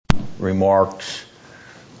remarks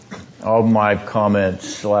of my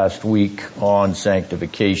comments last week on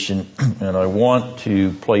sanctification, and I want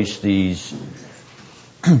to place these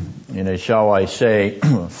in a, shall I say,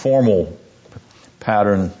 formal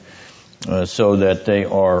pattern so that they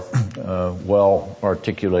are well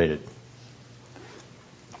articulated.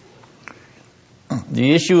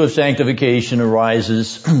 The issue of sanctification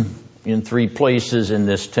arises in three places in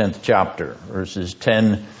this 10th chapter, verses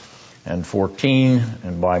 10 and 14,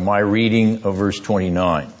 and by my reading of verse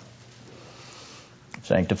 29.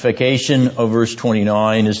 Sanctification of verse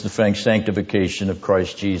 29 is the sanctification of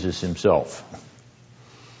Christ Jesus himself.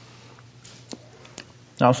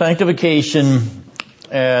 Now, sanctification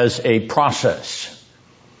as a process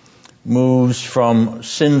moves from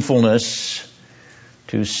sinfulness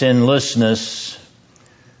to sinlessness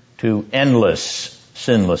to endless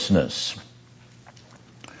sinlessness.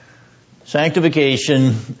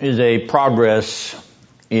 Sanctification is a progress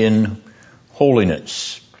in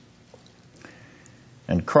holiness.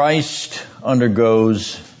 And Christ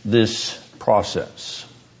undergoes this process.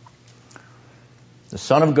 The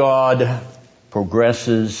Son of God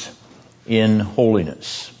progresses in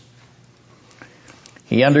holiness.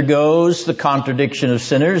 He undergoes the contradiction of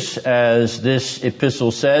sinners, as this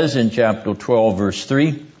epistle says in chapter 12, verse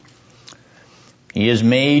 3. He is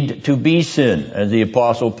made to be sin, as the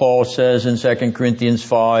Apostle Paul says in 2 Corinthians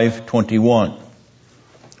 5:21.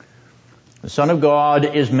 The Son of God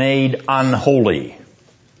is made unholy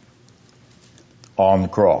on the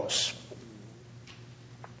cross.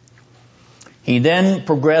 He then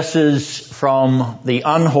progresses from the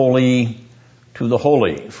unholy to the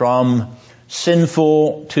holy, from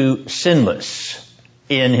sinful to sinless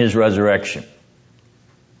in his resurrection.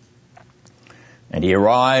 And he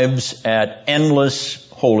arrives at endless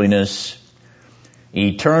holiness,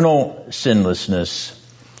 eternal sinlessness,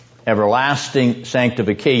 everlasting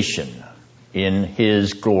sanctification in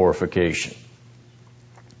his glorification.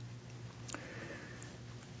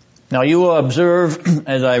 Now you will observe,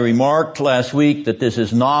 as I remarked last week, that this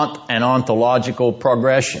is not an ontological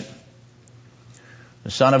progression.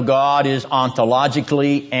 The Son of God is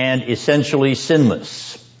ontologically and essentially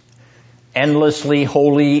sinless, endlessly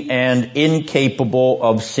holy and incapable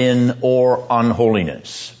of sin or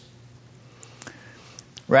unholiness.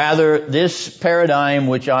 Rather, this paradigm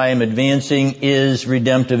which I am advancing is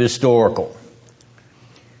redemptive historical.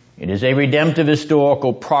 It is a redemptive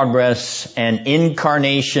historical progress and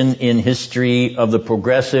incarnation in history of the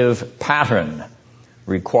progressive pattern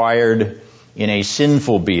required in a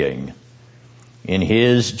sinful being in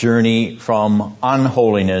his journey from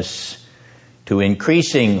unholiness to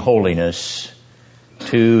increasing holiness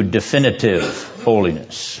to definitive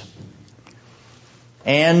holiness.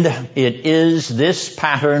 And it is this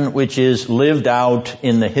pattern which is lived out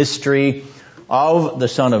in the history of the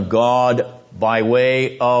Son of God by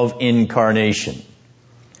way of incarnation.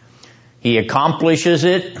 He accomplishes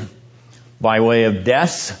it by way of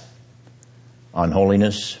death,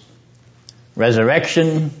 unholiness,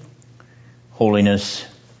 resurrection, holiness,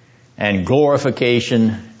 and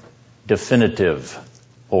glorification, definitive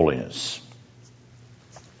holiness.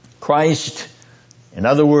 Christ, in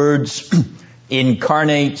other words,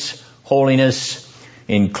 incarnates holiness,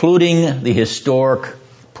 including the historic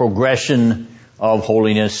progression of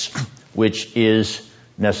holiness which is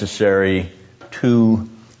necessary to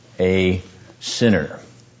a sinner.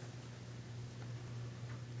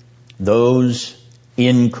 Those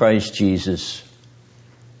in Christ Jesus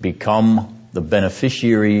become the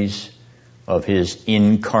beneficiaries of his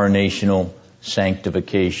incarnational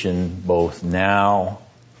sanctification, both now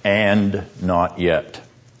and not yet.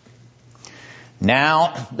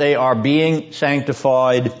 Now they are being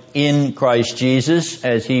sanctified in Christ Jesus,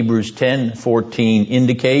 as Hebrews 10:14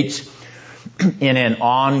 indicates, in an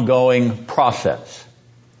ongoing process.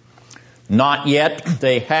 Not yet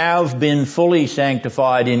they have been fully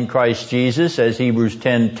sanctified in Christ Jesus, as Hebrews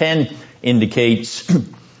 10:10 indicates,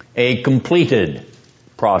 a completed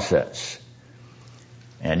process.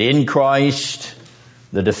 And in Christ,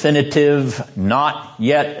 the definitive, not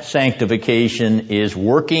yet sanctification is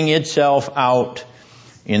working itself out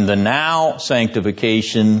in the now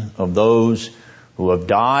sanctification of those who have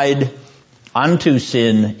died unto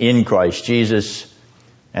sin in Christ Jesus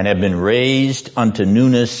and have been raised unto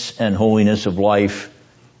newness and holiness of life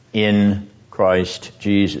in Christ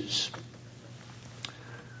Jesus.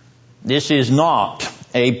 This is not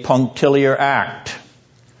a punctiliar act.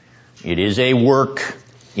 It is a work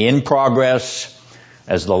in progress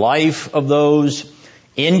as the life of those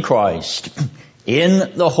in Christ,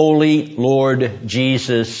 in the Holy Lord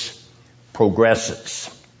Jesus, progresses.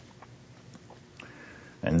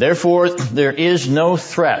 And therefore, there is no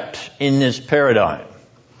threat in this paradigm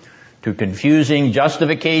to confusing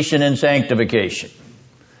justification and sanctification.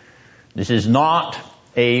 This is not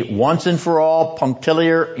a once and for all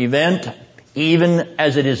punctiliar event, even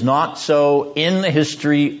as it is not so in the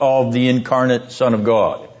history of the incarnate Son of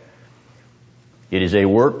God. It is a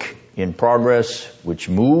work in progress which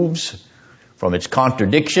moves from its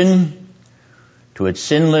contradiction to its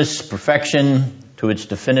sinless perfection to its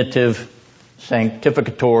definitive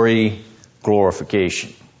sanctificatory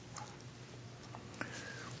glorification.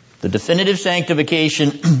 The definitive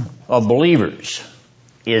sanctification of believers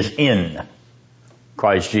is in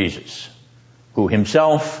Christ Jesus, who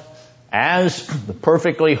himself, as the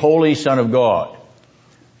perfectly holy Son of God,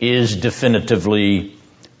 is definitively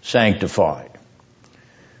sanctified.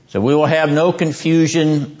 So we will have no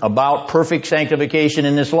confusion about perfect sanctification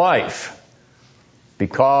in this life,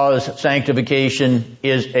 because sanctification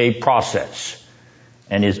is a process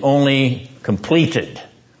and is only completed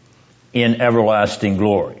in everlasting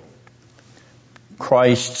glory.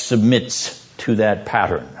 Christ submits to that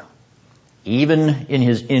pattern, even in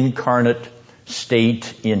his incarnate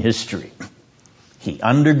state in history. He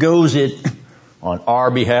undergoes it on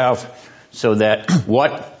our behalf so that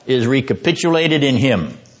what is recapitulated in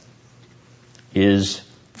him is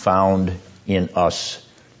found in us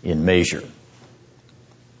in measure.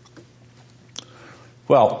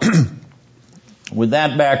 Well, with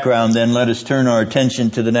that background, then, let us turn our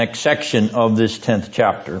attention to the next section of this 10th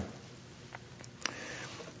chapter,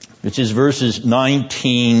 which is verses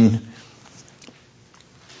 19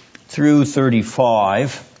 through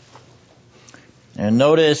 35. And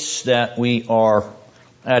notice that we are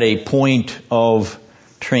at a point of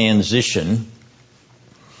transition,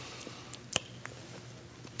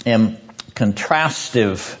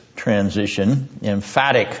 contrastive transition,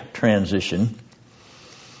 emphatic transition,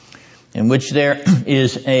 in which there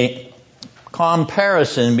is a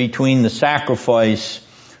comparison between the sacrifice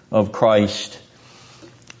of Christ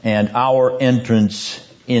and our entrance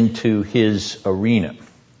into his arena.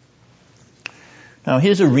 Now,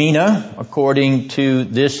 his arena, according to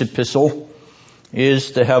this epistle,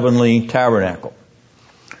 is the heavenly tabernacle.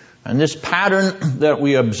 And this pattern that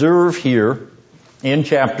we observe here in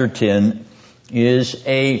chapter 10 is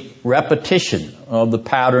a repetition of the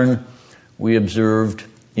pattern we observed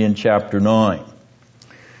in chapter 9.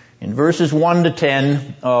 In verses 1 to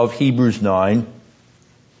 10 of Hebrews 9,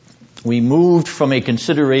 we moved from a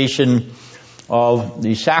consideration of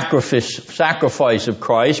the sacrifice of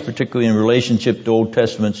Christ, particularly in relationship to Old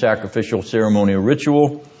Testament sacrificial ceremonial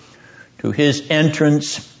ritual, to his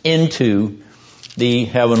entrance into the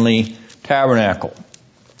heavenly tabernacle.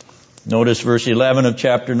 Notice verse 11 of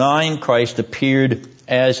chapter 9, Christ appeared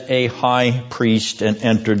as a high priest and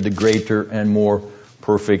entered the greater and more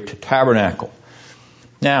perfect tabernacle.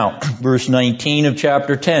 Now, verse 19 of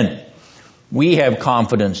chapter 10, we have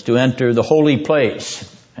confidence to enter the holy place,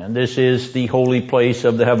 and this is the holy place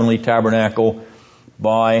of the heavenly tabernacle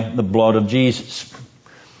by the blood of Jesus.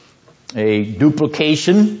 A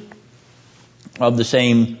duplication of the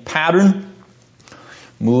same pattern,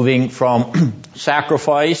 moving from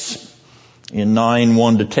sacrifice in 9,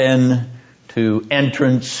 1 to 10, to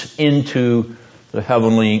entrance into the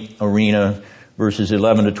heavenly arena, verses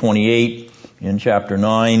 11 to 28 in chapter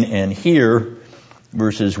 9, and here,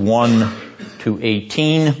 verses 1 to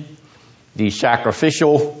 18, the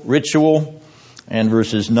sacrificial ritual, and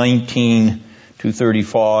verses 19 to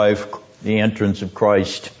 35, the entrance of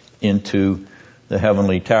Christ into the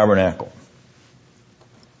heavenly tabernacle.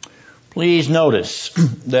 Please notice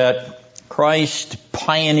that Christ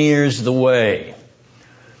pioneers the way.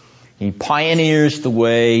 He pioneers the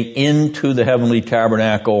way into the heavenly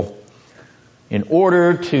tabernacle in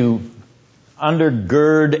order to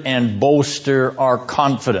undergird and bolster our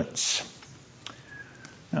confidence.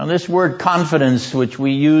 Now, this word confidence, which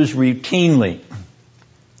we use routinely,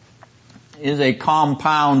 is a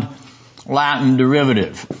compound Latin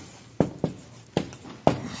derivative.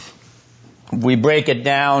 If we break it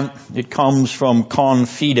down, it comes from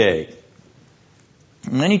confide.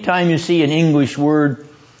 Anytime you see an English word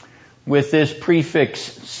with this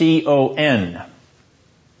prefix con,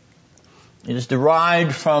 it is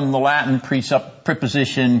derived from the Latin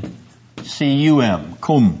preposition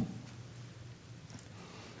cum.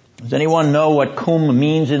 Does anyone know what cum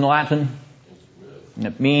means in Latin?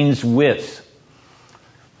 It means with.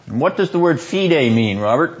 And what does the word fide mean,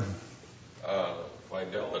 Robert?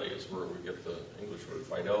 Fidelity is where we get the English word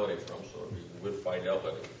fidelity from, so it means with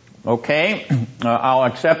fidelity. Okay, I'll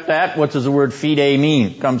accept that. What does the word fide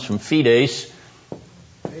mean? It comes from fides.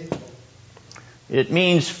 Faithful. It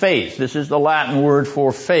means faith. This is the Latin word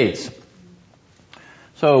for faith.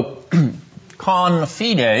 So,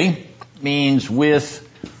 confide means with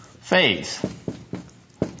faith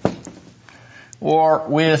or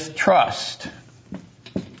with trust.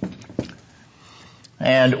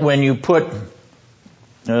 And when you put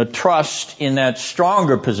trust in that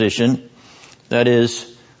stronger position, that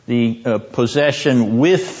is the possession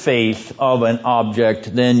with faith of an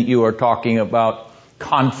object, then you are talking about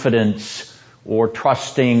confidence or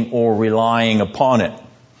trusting or relying upon it.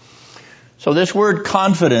 So this word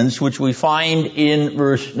confidence, which we find in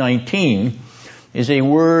verse 19, is a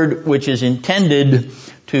word which is intended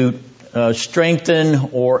to strengthen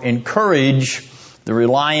or encourage the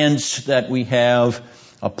reliance that we have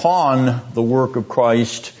upon the work of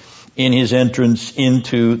Christ in His entrance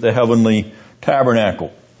into the heavenly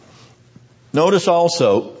tabernacle. Notice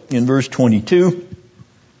also in verse 22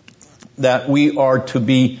 that we are to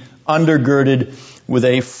be undergirded with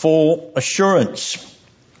a full assurance.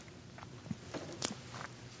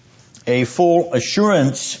 A full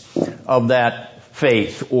assurance of that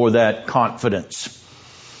faith or that confidence.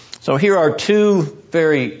 So here are two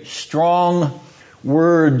very strong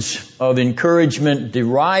words of encouragement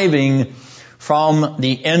deriving from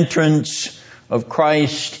the entrance of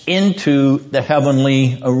Christ into the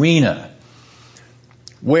heavenly arena.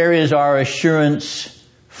 Where is our assurance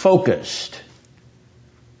focused?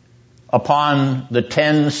 Upon the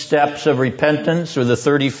 10 steps of repentance, or the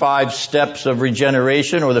 35 steps of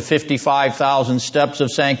regeneration, or the 55,000 steps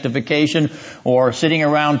of sanctification, or sitting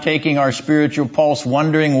around taking our spiritual pulse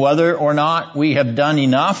wondering whether or not we have done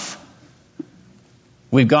enough?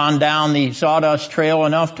 We've gone down the sawdust trail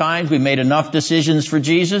enough times? We've made enough decisions for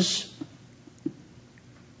Jesus?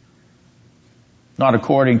 Not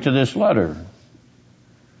according to this letter.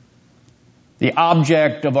 The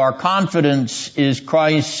object of our confidence is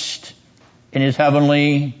Christ in His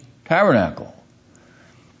heavenly tabernacle.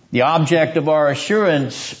 The object of our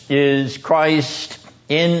assurance is Christ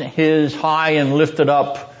in His high and lifted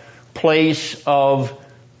up place of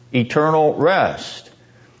eternal rest.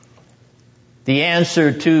 The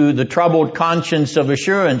answer to the troubled conscience of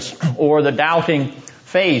assurance or the doubting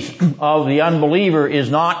faith of the unbeliever is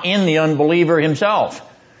not in the unbeliever himself.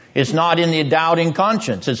 It's not in the doubting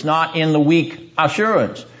conscience. It's not in the weak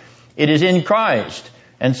assurance. It is in Christ.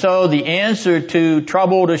 And so the answer to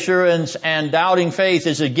troubled assurance and doubting faith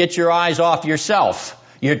is to get your eyes off yourself.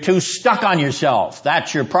 You're too stuck on yourself.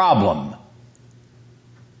 That's your problem.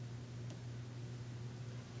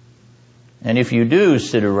 And if you do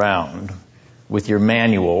sit around with your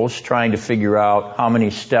manuals trying to figure out how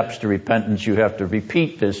many steps to repentance you have to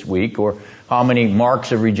repeat this week or how many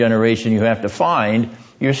marks of regeneration you have to find,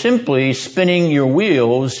 you're simply spinning your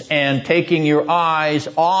wheels and taking your eyes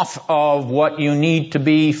off of what you need to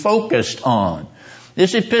be focused on.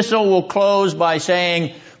 This epistle will close by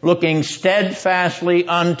saying, looking steadfastly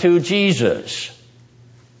unto Jesus.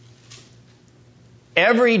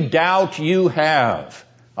 Every doubt you have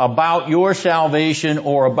about your salvation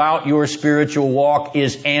or about your spiritual walk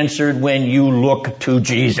is answered when you look to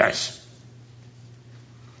Jesus.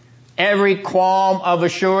 Every qualm of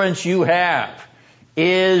assurance you have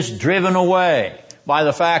is driven away by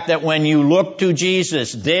the fact that when you look to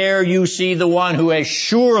Jesus, there you see the one who has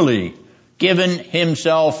surely given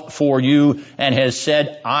Himself for you and has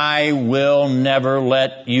said, I will never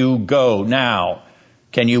let you go. Now,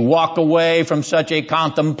 can you walk away from such a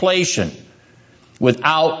contemplation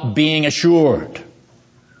without being assured?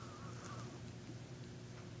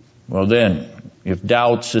 Well then, if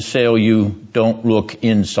doubts assail you, don't look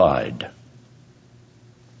inside.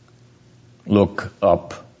 Look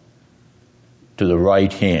up to the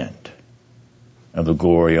right hand of the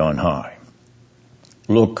glory on high.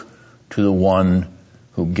 Look to the one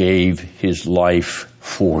who gave His life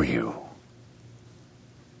for you.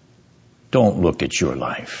 Don't look at your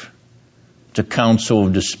life. It's a counsel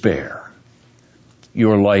of despair.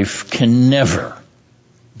 Your life can never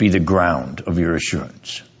be the ground of your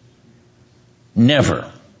assurance.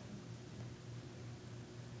 Never.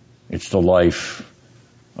 It's the life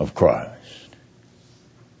of Christ.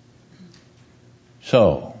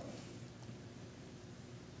 So,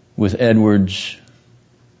 with Edwards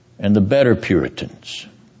and the better Puritans,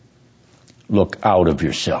 look out of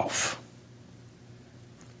yourself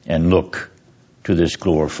and look to this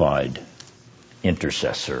glorified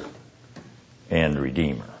intercessor and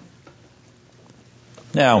Redeemer.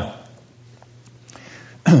 Now,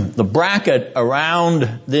 the bracket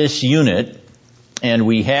around this unit, and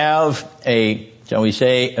we have a, shall we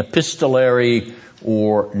say, epistolary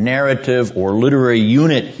or narrative or literary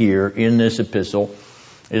unit here in this epistle,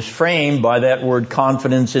 is framed by that word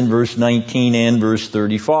confidence in verse 19 and verse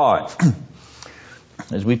 35.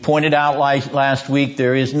 As we pointed out last week,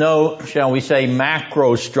 there is no, shall we say,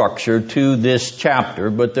 macro structure to this chapter,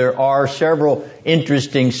 but there are several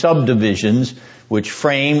interesting subdivisions which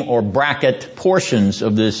frame or bracket portions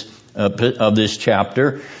of this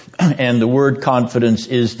chapter. And the word confidence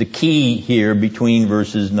is the key here between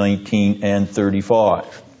verses 19 and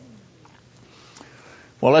 35.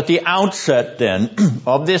 Well, at the outset then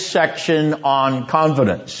of this section on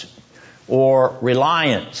confidence or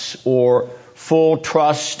reliance or full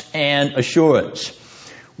trust and assurance,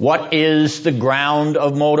 what is the ground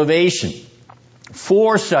of motivation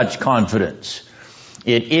for such confidence?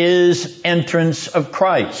 It is entrance of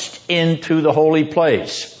Christ into the holy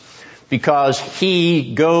place, because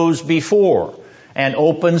He goes before and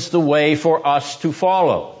opens the way for us to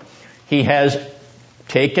follow. He has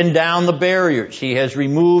taken down the barriers. He has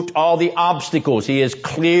removed all the obstacles. He has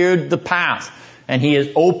cleared the path, and He has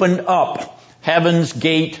opened up heaven's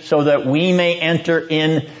gate so that we may enter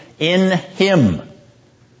in Him.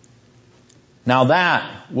 Now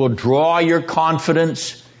that will draw your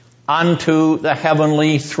confidence unto the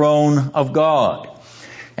heavenly throne of God.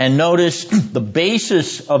 And notice the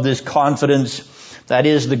basis of this confidence, that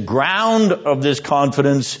is the ground of this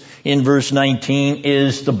confidence in verse 19,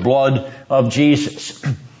 is the blood of Jesus.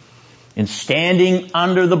 In standing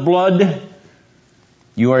under the blood,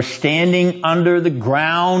 you are standing under the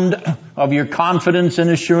ground of your confidence and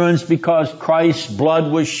assurance, because Christ's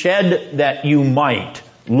blood was shed that you might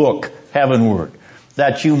look heavenward,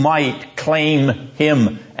 that you might claim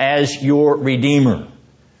Him as your Redeemer.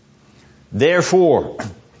 Therefore,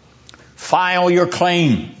 file your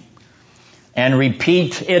claim and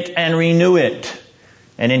repeat it and renew it,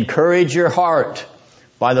 and encourage your heart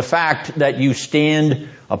by the fact that you stand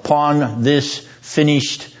upon this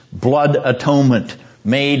finished blood atonement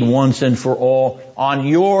made once and for all on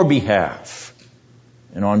your behalf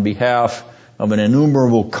and on behalf of an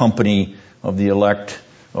innumerable company of the elect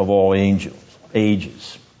of all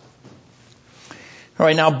ages. All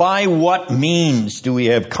right, now by what means do we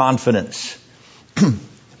have confidence?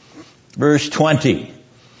 Verse 20,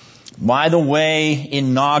 by the way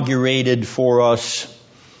inaugurated for us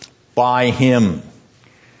by Him.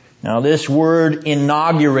 Now this word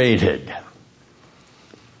inaugurated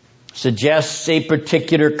suggests a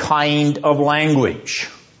particular kind of language.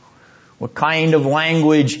 What kind of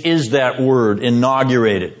language is that word,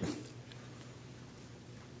 inaugurated?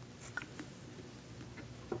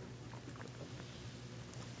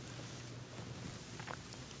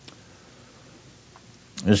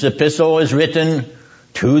 This epistle is written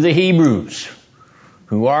to the Hebrews.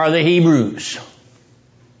 Who are the Hebrews?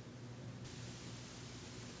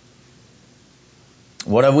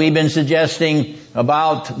 What have we been suggesting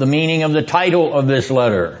about the meaning of the title of this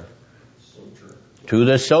letter? To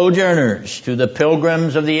the sojourners, to the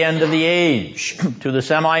pilgrims of the end of the age, to the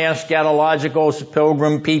semi-eschatological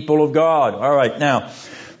pilgrim people of God. All right, now,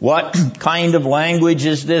 what kind of language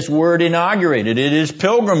is this word inaugurated? It is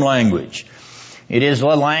pilgrim language. It is the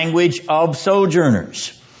language of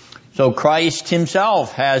sojourners. So Christ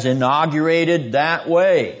Himself has inaugurated that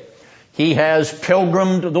way. He has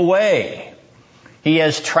pilgrimed the way. He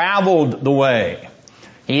has traveled the way.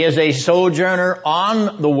 He is a sojourner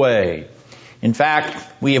on the way. In fact,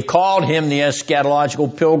 we have called Him the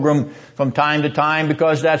eschatological pilgrim from time to time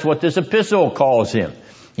because that's what this epistle calls Him.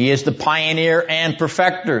 He is the pioneer and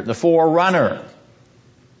perfecter, the forerunner.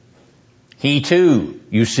 He too,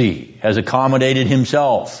 you see, has accommodated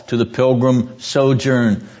Himself to the pilgrim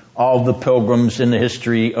sojourn of the pilgrims in the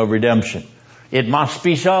history of redemption. It must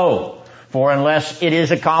be so, for unless it is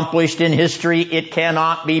accomplished in history, it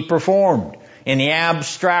cannot be performed. In the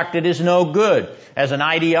abstract, it is no good. As an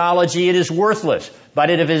ideology, it is worthless. But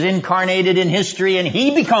if it is incarnated in history and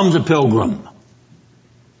He becomes a pilgrim,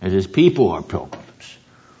 as His people are pilgrims,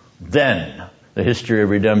 then the history of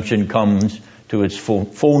redemption comes to its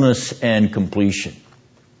fullness and completion.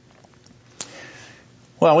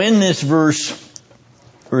 Well, in this verse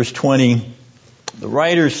 20, the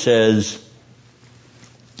writer says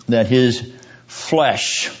that His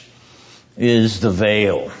flesh is the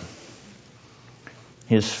veil.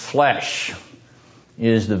 His flesh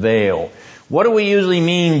is the veil. What do we usually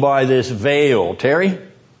mean by this veil, Terry?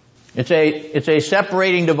 It's a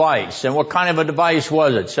separating device. And what kind of a device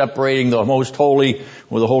was it? Separating the most holy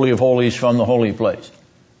or the holy of holies from the holy place.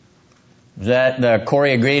 Is that the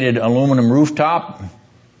corrugated aluminum rooftop?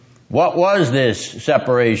 What was this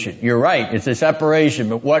separation? You're right, it's a separation,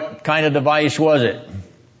 but what kind of device was it?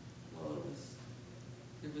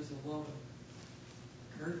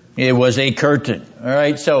 It was a curtain. All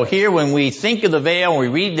right, so here when we think of the veil, when we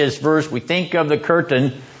read this verse, we think of the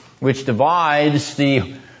curtain which divides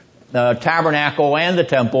the tabernacle and the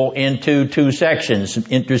temple into two sections.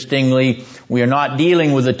 Interestingly, we are not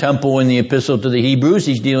dealing with the temple in the Epistle to the Hebrews.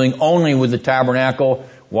 He's dealing only with the tabernacle.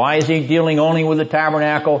 Why is he dealing only with the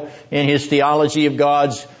tabernacle in his theology of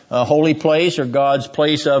God's holy place or God's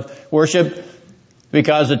place of worship?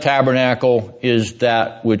 Because the tabernacle is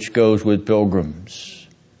that which goes with pilgrims.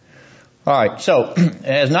 Alright, so it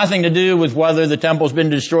has nothing to do with whether the temple's been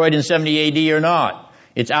destroyed in 70 AD or not.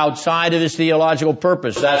 It's outside of his theological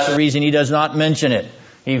purpose. That's the reason he does not mention it.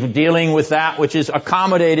 He's dealing with that which is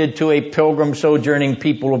accommodated to a pilgrim sojourning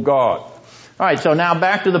people of God. Alright, so now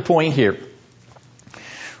back to the point here.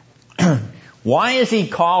 Why is he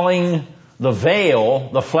calling the veil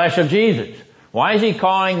the flesh of Jesus? Why is he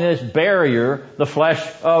calling this barrier the flesh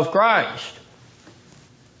of Christ?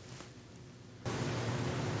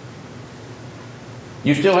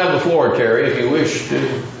 You still have the floor, Terry, if you wish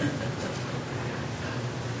to.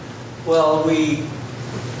 Well, we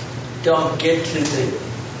don't get to the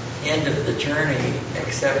end of the journey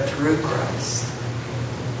except through Christ.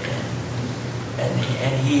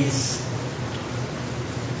 And he's...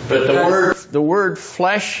 But the word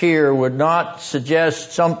flesh here would not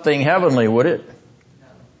suggest something heavenly, would it?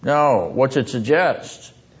 No. What's it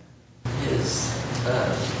suggest? His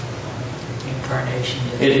incarnation,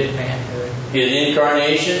 his manhood. His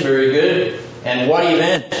incarnation, very good. And what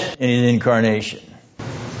event in his incarnation?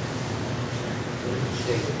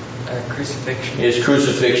 Crucifixion. His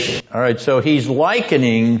crucifixion. Alright, so he's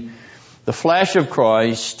likening the flesh of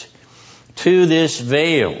Christ to this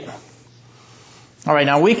veil. Alright,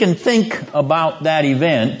 now we can think about that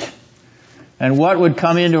event, and what would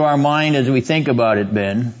come into our mind as we think about it,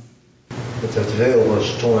 Ben? That veil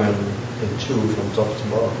was torn in two from top to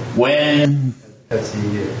bottom. When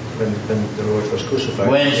the Lord was crucified.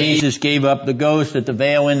 When Jesus gave up the ghost, that the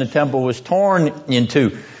veil in the temple was torn in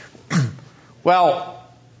two. Well,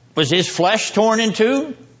 was his flesh torn in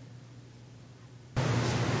two?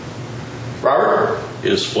 Robert?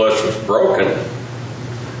 His flesh was broken.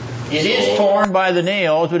 It is torn by the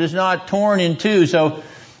nails, but it's not torn in two. So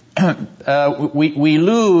we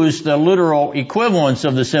lose the literal equivalence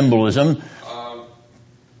of the symbolism.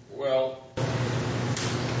 Well,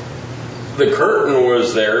 the curtain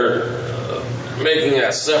was there making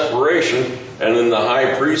that separation, and then the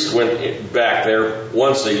high priest went back there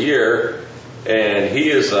once a year, and he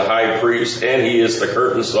is the high priest and he is the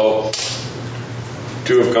curtain, so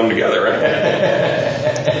two have come together, right?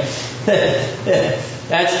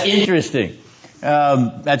 That's interesting.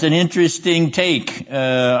 That's an interesting take.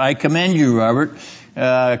 I commend you, Robert,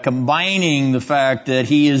 combining the fact that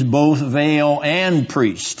he is both veil and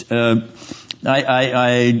priest. I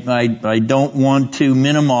don't want to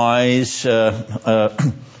minimize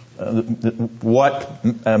what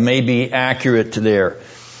may be accurate there.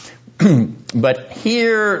 But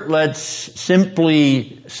here, let's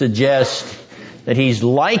simply suggest that he's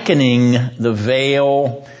likening the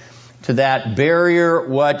veil to that barrier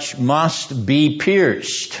which must be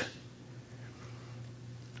pierced.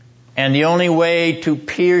 And the only way to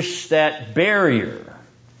pierce that barrier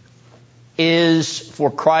is for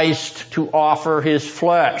Christ to offer his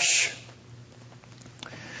flesh.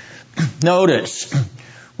 Notice,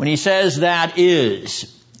 when he says that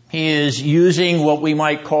is, he is using what we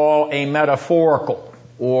might call a metaphorical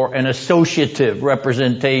or an associative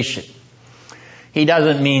representation. He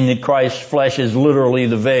doesn't mean that Christ's flesh is literally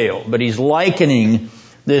the veil, but he's likening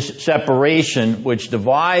this separation which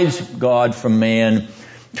divides God from man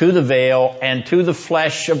to the veil and to the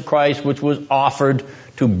flesh of Christ which was offered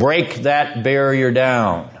to break that barrier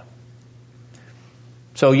down.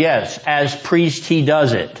 So yes, as priest he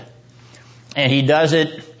does it. And he does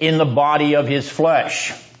it in the body of his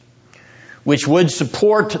flesh, which would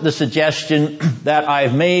support the suggestion that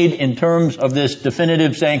I've made in terms of this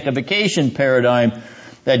definitive sanctification paradigm,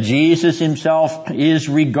 that Jesus himself is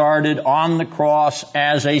regarded on the cross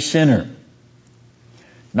as a sinner.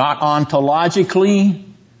 Not ontologically,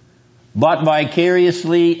 but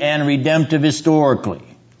vicariously and redemptive historically.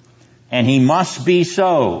 And he must be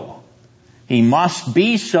so. He must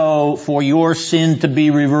be so for your sin to be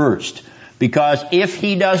reversed. Because if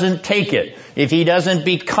he doesn't take it, if he doesn't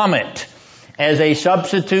become it as a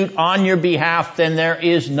substitute on your behalf, then there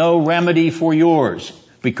is no remedy for yours.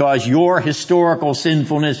 Because your historical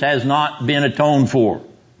sinfulness has not been atoned for.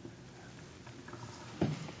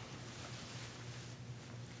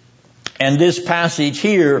 And this passage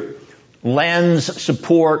here lends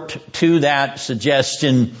support to that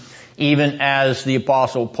suggestion, even as the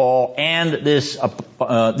Apostle Paul and this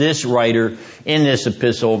writer in this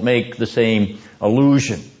epistle make the same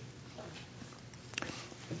allusion.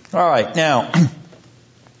 All right, now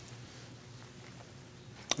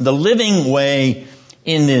The living way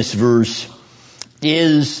in this verse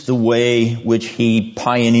is the way which he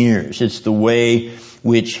pioneers. It's the way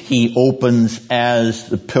which he opens as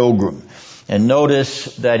the pilgrim. And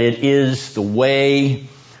notice that it is the way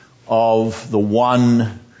of the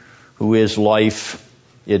one who is life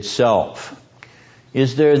itself.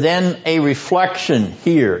 Is there then a reflection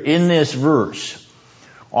here in this verse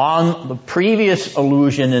on the previous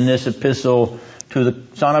allusion in this epistle to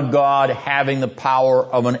the Son of God having the power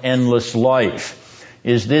of an endless life?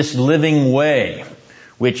 Is this living way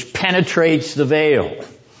which penetrates the veil?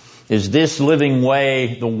 Is this living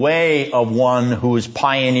way the way of one who is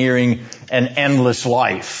pioneering an endless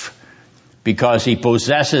life because he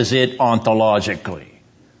possesses it ontologically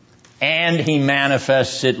and he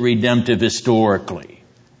manifests it redemptive historically?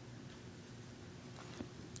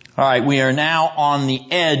 All right, we are now on the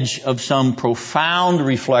edge of some profound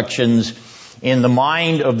reflections in the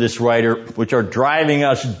mind of this writer, which are driving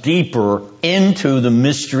us deeper into the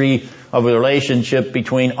mystery of a relationship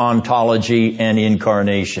between ontology and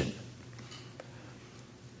incarnation.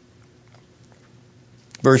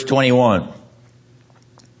 Verse 21.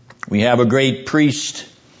 We have a great priest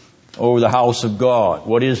over the house of God.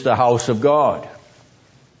 What is the house of God?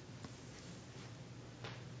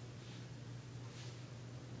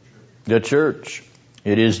 The church.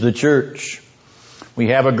 It is the church. We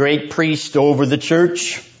have a great priest over the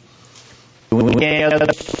church. We have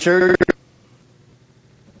a church.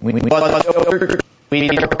 We have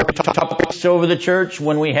a priest over the church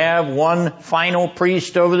when we have one final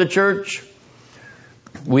priest over the church.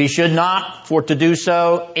 We should not, for to do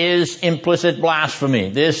so is implicit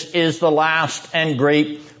blasphemy. This is the last and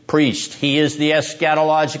great priest. He is the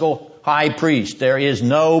eschatological high priest. There is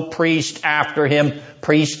no priest after him.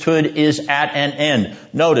 Priesthood is at an end.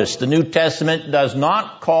 Notice, the New Testament does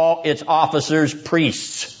not call its officers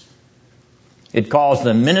priests. It calls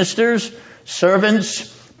them ministers, servants,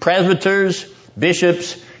 presbyters,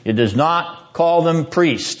 bishops. It does not call them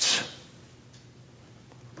priests.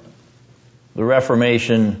 The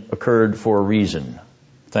Reformation occurred for a reason.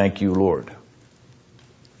 Thank you, Lord.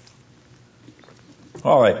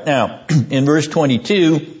 All right, now, in verse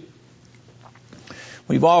 22,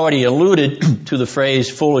 we've already alluded to the phrase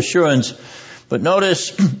full assurance, but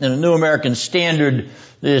notice in the New American Standard,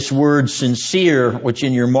 this word sincere, which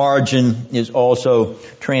in your margin is also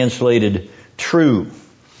translated true.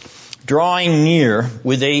 Drawing near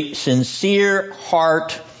with a sincere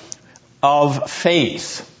heart of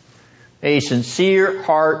faith. A sincere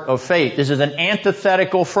heart of faith. This is an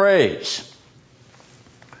antithetical phrase.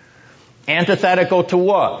 Antithetical to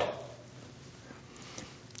what?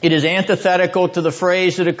 It is antithetical to the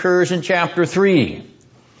phrase that occurs in chapter 3.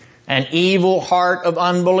 An evil heart of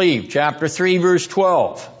unbelief. Chapter 3, verse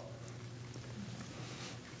 12.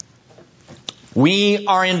 We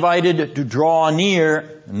are invited to draw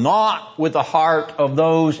near, not with the heart of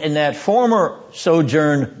those in that former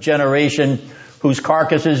sojourn generation whose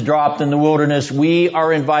carcasses dropped in the wilderness. We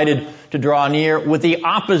are invited to draw near with the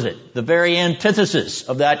opposite, the very antithesis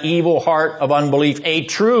of that evil heart of unbelief, a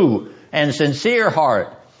true and sincere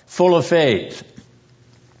heart, full of faith.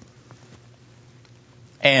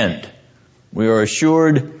 And we are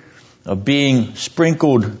assured of being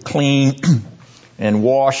sprinkled clean and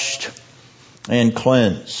washed and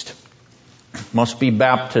cleansed. Must be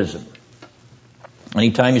baptism.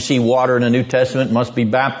 Anytime you see water in the New Testament, it must be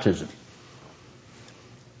baptism.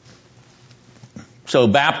 So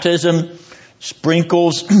baptism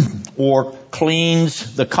sprinkles or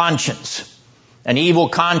cleans the conscience. An evil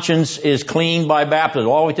conscience is cleaned by baptism.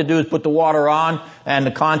 All we have to do is put the water on and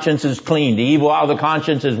the conscience is cleaned. The evil out of the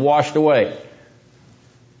conscience is washed away.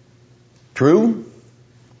 True?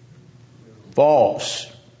 False.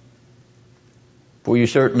 For you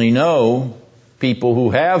certainly know people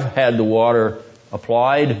who have had the water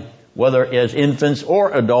applied, whether as infants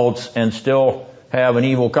or adults, and still have an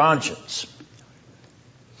evil conscience.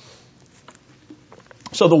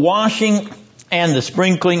 So the washing and the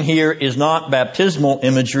sprinkling here is not baptismal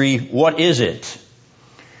imagery. What is it?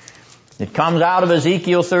 It comes out of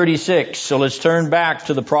Ezekiel 36. So let's turn back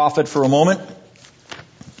to the prophet for a moment.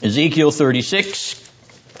 Ezekiel 36.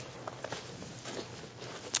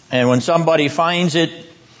 And when somebody finds it,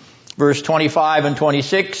 verse 25 and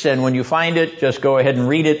 26, and when you find it, just go ahead and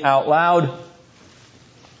read it out loud.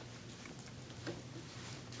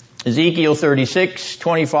 Ezekiel 36,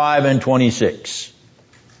 25 and 26.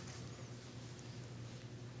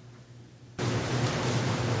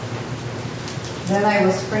 Then I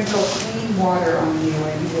will sprinkle clean water on you,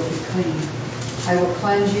 and you will be clean. I will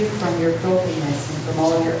cleanse you from your filthiness and from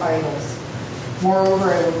all your idols.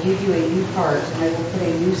 Moreover, I will give you a new heart, and I will put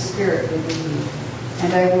a new spirit within you.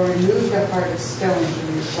 And I will remove the heart of stone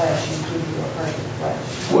from your flesh and give you a heart of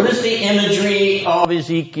flesh. What is the imagery of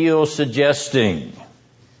Ezekiel suggesting?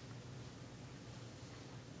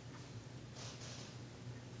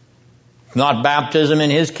 Not baptism in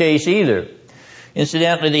his case either.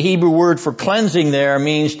 Incidentally, the Hebrew word for cleansing there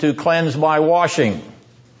means to cleanse by washing.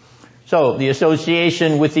 So the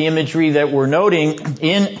association with the imagery that we're noting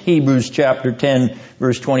in Hebrews chapter 10,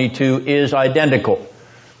 verse 22 is identical.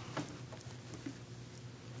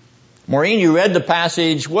 Maureen, you read the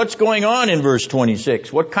passage. What's going on in verse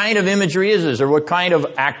 26? What kind of imagery is this, or what kind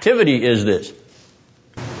of activity is this?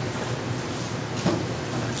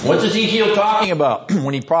 What's Ezekiel talking about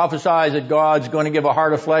when he prophesies that God's going to give a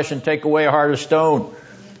heart of flesh and take away a heart of stone?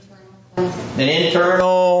 An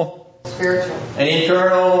internal... Spiritual. An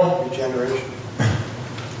internal... Regeneration. I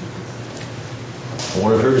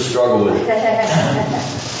wanted her to struggle with it.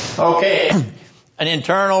 Okay. An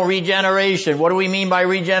internal regeneration. What do we mean by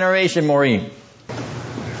regeneration, Maureen?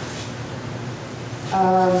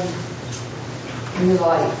 New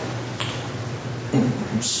life.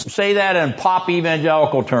 Say that in pop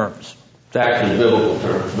evangelical terms. It's actually biblical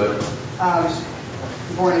terms, but...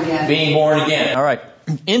 born again. Being born again. All right.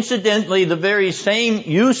 Incidentally, the very same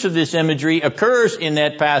use of this imagery occurs in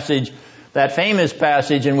that passage, that famous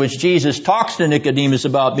passage in which Jesus talks to Nicodemus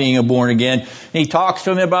about being born again. He talks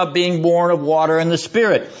to him about being born of water and the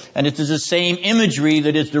Spirit. And it is the same imagery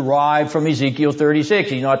that is derived from Ezekiel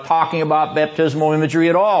 36. He's not talking about baptismal imagery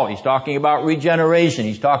at all. He's talking about regeneration.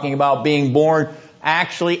 He's talking about being born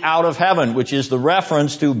actually out of heaven, which is the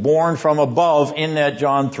reference to born from above in that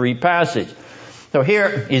John 3 passage. So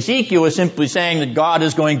here, Ezekiel is simply saying that God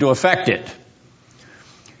is going to effect it.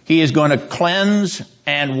 He is going to cleanse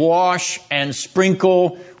and wash and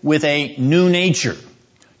sprinkle with a new nature.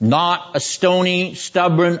 Not a stony,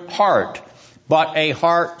 stubborn heart, but a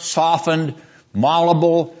heart softened,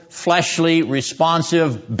 malleable, fleshly,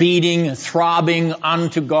 responsive, beating, throbbing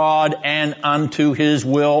unto God and unto His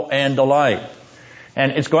will and delight.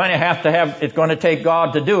 And it's going to take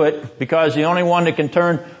God to do it, because the only one that can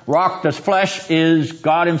turn rock to flesh is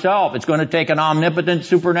God Himself. It's going to take an omnipotent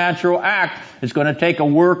supernatural act. It's going to take a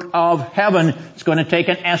work of heaven. It's going to take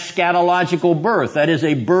an eschatological birth. That is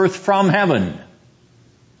a birth from heaven.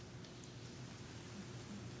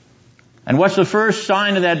 And what's the first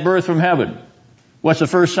sign of that birth from heaven? What's the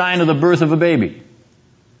first sign of the birth of a baby?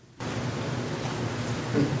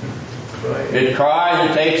 It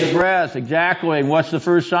cries, it takes a breath. Exactly. And what's the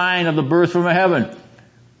first sign of the birth from heaven?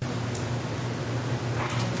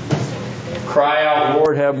 Cry out,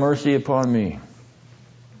 Lord, have mercy upon me.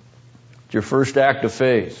 It's your first act of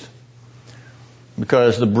faith.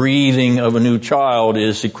 Because the breathing of a new child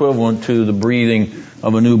is equivalent to the breathing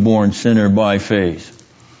of a newborn sinner by faith.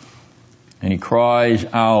 And he cries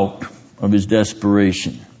out of his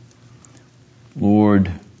desperation,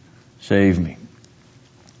 Lord, save me.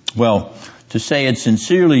 Well, to say it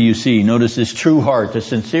sincerely, you see, notice this true heart, the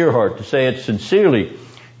sincere heart. To say it sincerely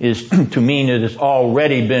is to mean that it's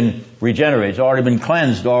already been regenerated. It's already been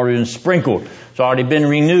cleansed. It's already been sprinkled. It's already been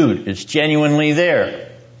renewed. It's genuinely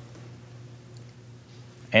there.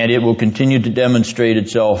 And it will continue to demonstrate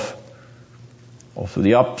itself all through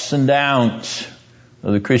the ups and downs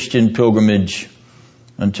of the Christian pilgrimage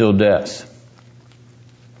until death.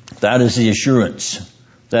 That is the assurance.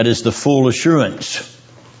 That is the full assurance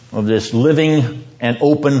of this living and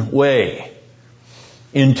open way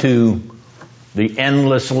into the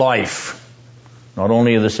endless life, not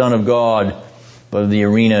only of the Son of God, but of the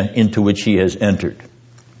arena into which He has entered.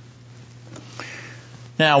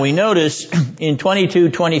 Now we notice in 22,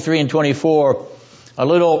 23, and 24 a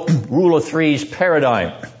little rule of threes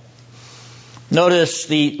paradigm. Notice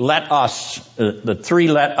the three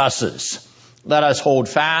let us's. Let us hold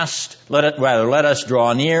fast, let us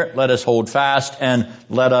draw near, let us hold fast, and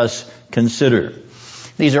let us consider.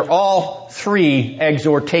 These are all three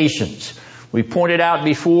exhortations. We pointed out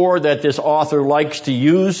before that this author likes to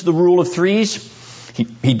use the rule of threes.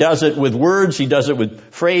 He does it with words, he does it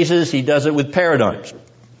with phrases, he does it with paradigms.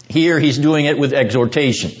 Here he's doing it with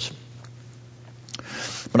exhortations.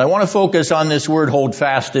 But I want to focus on this word hold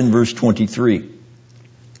fast in verse 23.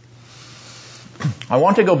 I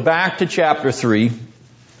want to go back to chapter 3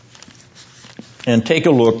 and take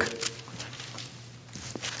a look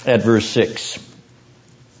at verse 6.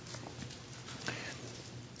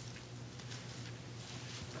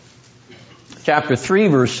 Chapter 3,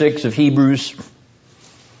 verse 6 of Hebrews.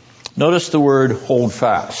 Notice the word hold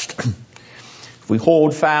fast. If we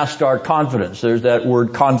hold fast our confidence, there's that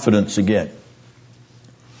word confidence again.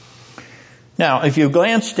 Now, if you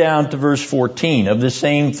glance down to verse 14 of the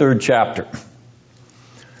same third chapter,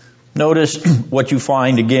 notice what you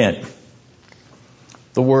find again.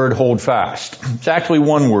 The word hold fast. It's actually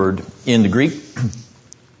one word in the Greek.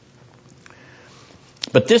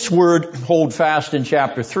 But this word hold fast in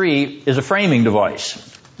chapter 3 is a framing device.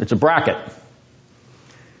 It's a bracket.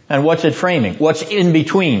 And what's it framing? What's in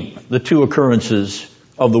between the two occurrences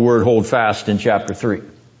of the word hold fast in chapter 3?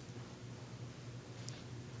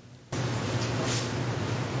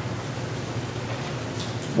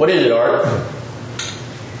 What is it, Art?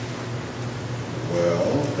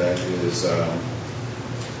 Well, that is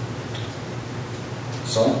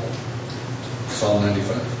Psalm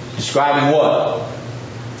 95. Describing what?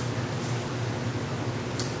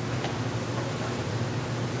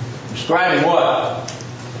 Describing what?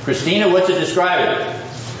 Christina, what's it describing?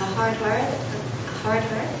 A hard heart? A hard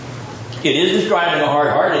heart? It is describing a hard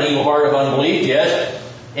heart, an evil heart of unbelief, yes.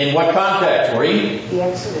 In what context, Marie? The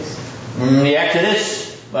Exodus. The Exodus?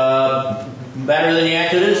 Better than the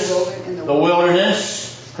Exodus? The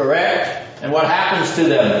wilderness, correct. And what happens to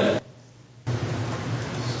them?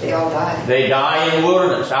 They all die. They die in the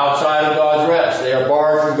wilderness, outside of God's rest. They are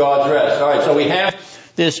barred from God's rest. All right, so we have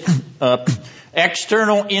this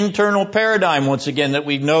external, internal paradigm, once again, that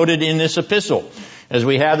we've noted in this epistle. As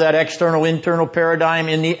we have that external, internal paradigm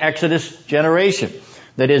in the Exodus generation.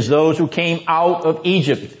 That is, those who came out of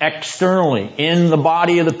Egypt externally in the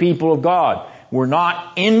body of the people of God were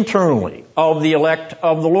not internally of the elect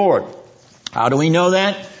of the Lord. How do we know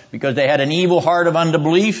that? Because they had an evil heart of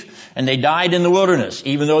unbelief and they died in the wilderness,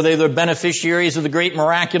 even though they were beneficiaries of the great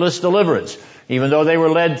miraculous deliverance. Even though they were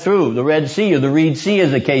led through the Red Sea or the Reed Sea,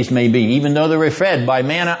 as the case may be. Even though they were fed by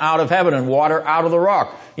manna out of heaven and water out of the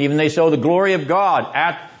rock. Even they saw the glory of God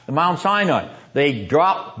at the Mount Sinai. They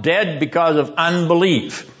dropped dead because of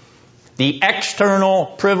unbelief. The external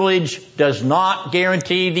privilege does not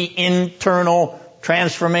guarantee the internal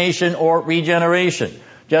transformation or regeneration.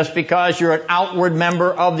 Just because you're an outward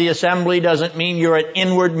member of the assembly doesn't mean you're an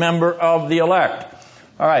inward member of the elect.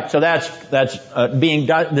 All right, so that's being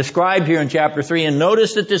described here in chapter 3. And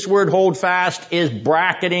notice that this word hold fast is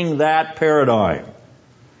bracketing that paradigm.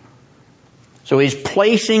 So he's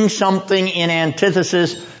placing something in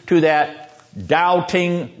antithesis to that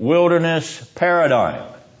doubting wilderness paradigm.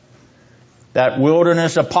 That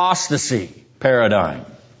wilderness apostasy paradigm.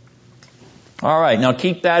 All right, now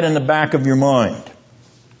keep that in the back of your mind.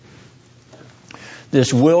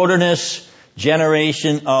 This wilderness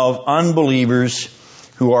generation of unbelievers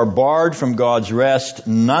who are barred from God's rest,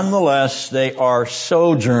 nonetheless, they are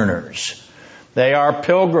sojourners. They are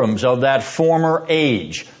pilgrims of that former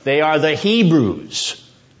age. They are the Hebrews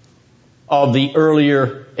of the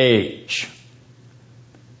earlier age.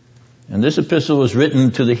 And this epistle was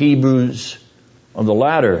written to the Hebrews of the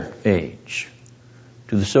latter age,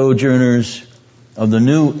 to the sojourners of the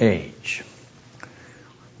new age.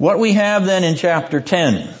 What we have then in chapter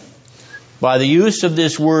 10, by the use of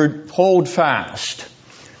this word hold fast,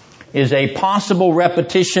 is a possible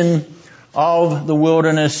repetition of the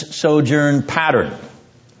wilderness sojourn pattern.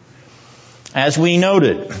 As we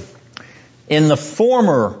noted, in the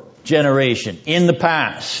former generation, in the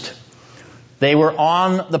past, they were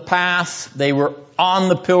on the path, they were on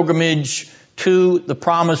the pilgrimage to the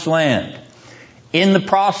promised land. In the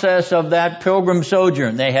process of that pilgrim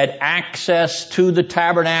sojourn, they had access to the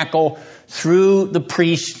tabernacle through the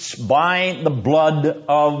priests by the blood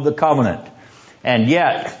of the covenant. And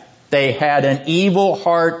yet, they had an evil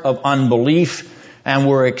heart of unbelief and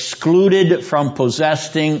were excluded from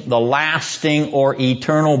possessing the lasting or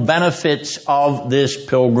eternal benefits of this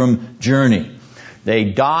pilgrim journey. They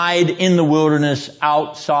died in the wilderness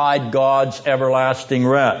outside God's everlasting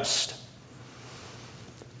rest.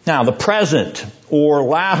 Now, the present or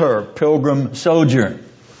latter pilgrim sojourn.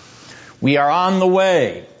 We are on the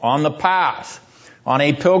way, on the path, on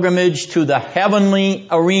a pilgrimage to the heavenly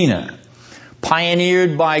arena,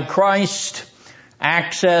 pioneered by Christ,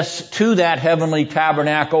 access to that heavenly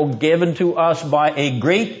tabernacle given to us by a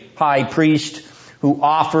great high priest who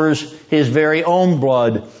offers his very own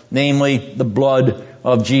blood, namely the blood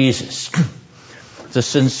of Jesus. The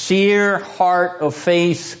sincere heart of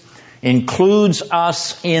faith includes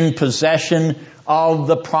us in possession of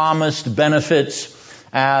the promised benefits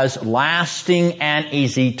as lasting and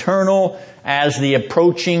as eternal as the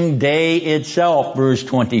approaching day itself, verse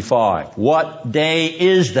 25. What day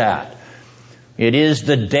is that? It is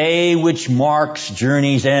the day which marks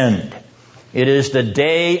journey's end. It is the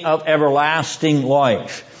day of everlasting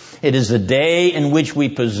life. It is the day in which we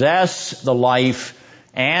possess the life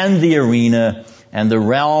and the arena and the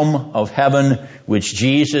realm of heaven which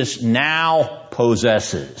Jesus now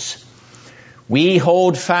possesses. We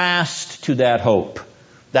hold fast to that hope,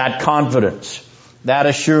 that confidence, that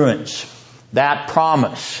assurance, that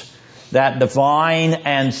promise, that divine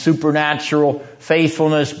and supernatural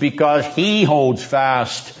faithfulness, because He holds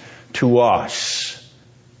fast to us.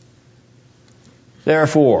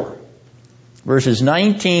 Therefore, verses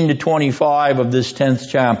 19 to 25 of this 10th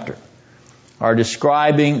chapter are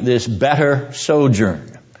describing this better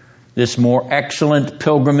sojourn, this more excellent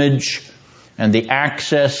pilgrimage, and the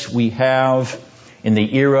access we have in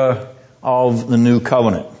the era of the new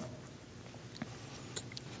covenant.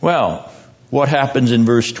 Well, what happens in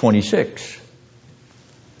verse 26?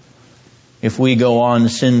 If we go on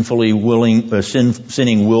sinning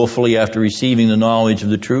willfully after receiving the knowledge of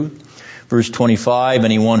the truth. Verse 25,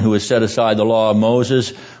 anyone who has set aside the law of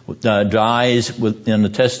Moses dies in the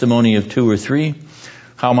testimony of 2 or 3.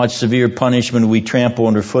 How much severe punishment we trample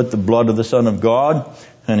underfoot the blood of the Son of God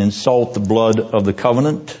and insult the blood of the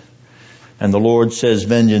covenant. And the Lord says,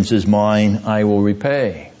 vengeance is mine, I will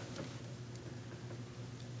repay.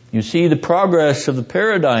 You see, the progress of the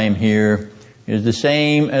paradigm here is the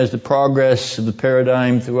same as the progress of the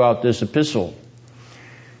paradigm throughout this epistle.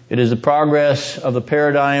 It is the progress of the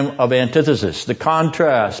paradigm of antithesis, the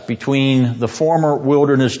contrast between the former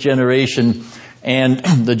wilderness generation and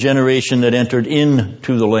the generation that entered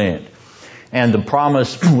into the land, and the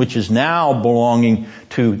promise which is now belonging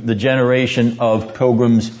to the generation of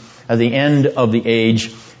pilgrims at the end of the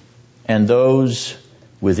age, and those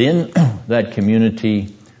within that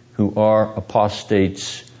community who are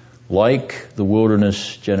apostates like the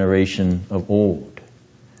wilderness generation of old.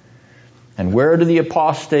 And where do the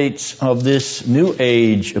apostates of this new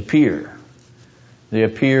age appear? They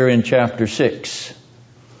appear in chapter 6,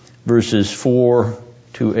 verses 4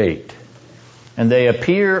 to 8. And they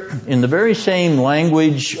appear in the very same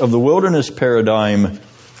language of the wilderness paradigm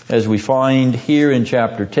as we find here in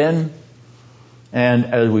chapter 10 and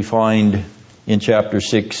as we find in chapter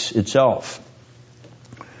 6 itself.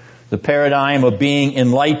 The paradigm of being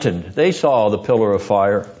enlightened. They saw the pillar of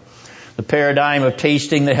fire. The paradigm of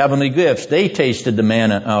tasting the heavenly gifts. They tasted the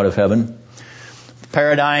manna out of heaven. The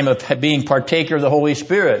paradigm of being partaker of the Holy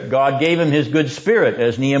Spirit. God gave him His good Spirit,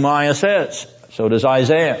 as Nehemiah says. So does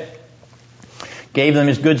Isaiah. Gave them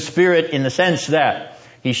His good Spirit in the sense that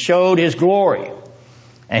He showed His glory.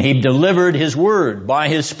 And He delivered His word by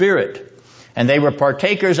His Spirit. And they were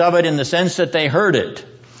partakers of it in the sense that they heard it.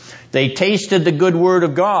 They tasted the good word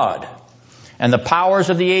of God and the powers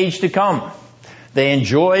of the age to come. They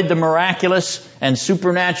enjoyed the miraculous and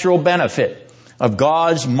supernatural benefit of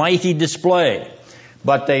God's mighty display.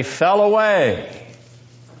 But they fell away.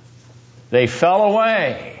 They fell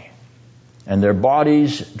away. And their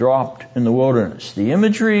bodies dropped in the wilderness. The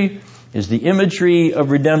imagery is the imagery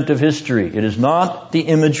of redemptive history. It is not the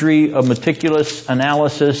imagery of meticulous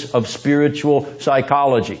analysis of spiritual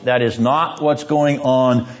psychology. That is not what's going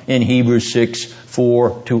on in Hebrews 6,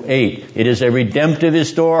 4 to 8. It is a redemptive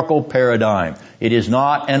historical paradigm. It is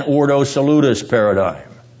not an ordo salutis paradigm.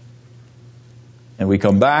 And we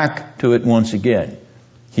come back to it once again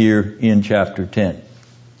here in chapter 10.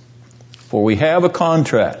 For we have a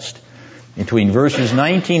contrast between verses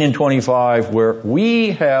 19 and 25 where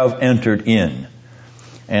we have entered in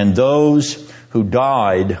and those who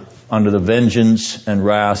died under the vengeance and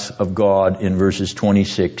wrath of God in verses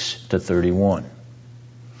 26 to 31.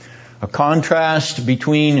 A contrast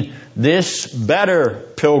between this better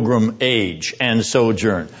pilgrim age and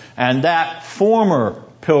sojourn and that former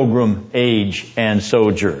pilgrim age and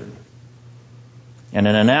sojourn. And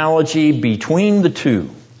an analogy between the two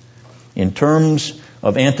in terms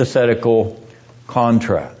of antithetical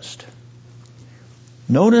contrast.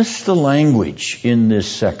 Notice the language in this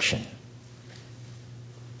section.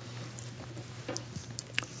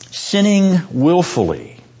 Sinning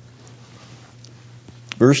willfully.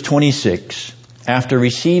 Verse 26, after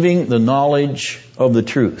receiving the knowledge of the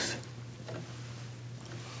truth.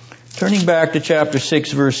 Turning back to chapter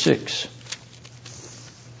 6, verse 6.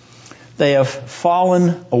 They have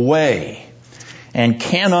fallen away and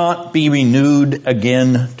cannot be renewed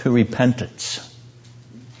again to repentance.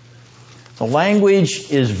 The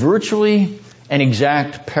language is virtually an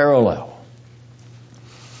exact parallel.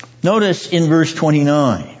 Notice in verse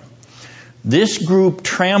 29, this group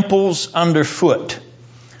tramples underfoot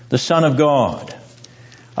the Son of God.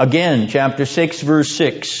 Again, chapter 6, verse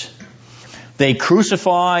 6. They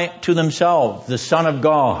crucify to themselves the Son of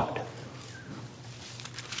God.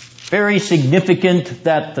 Very significant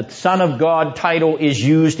that the Son of God title is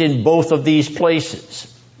used in both of these places.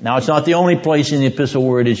 Now, it's not the only place in the epistle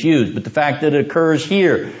where it is used, but the fact that it occurs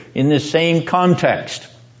here in this same context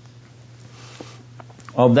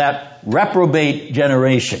of that reprobate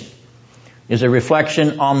generation is a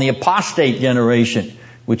reflection on the apostate generation,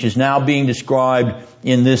 which is now being described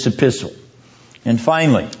in this epistle. And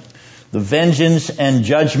finally, the vengeance and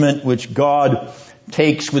judgment which God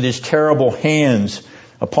takes with his terrible hands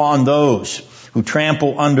upon those who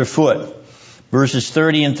trample underfoot. Verses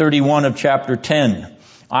 30 and 31 of chapter 10.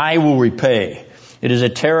 I will repay. It is a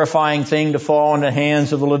terrifying thing to fall into the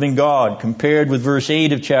hands of the living God, compared with verse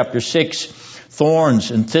 8 of chapter 6.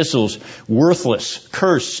 Thorns and thistles, worthless,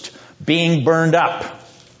 cursed, being burned up.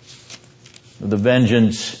 The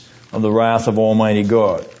vengeance of the wrath of Almighty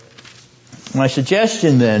God. My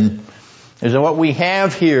suggestion then is that what we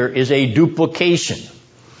have here is a duplication,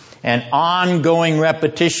 an ongoing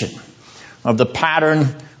repetition of the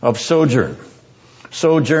pattern of sojourn.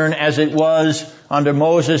 Sojourn as it was under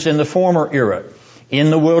Moses in the former era,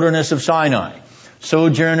 in the wilderness of Sinai.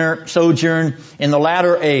 Sojourn in the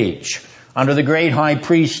latter age, under the great high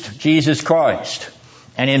priest, Jesus Christ.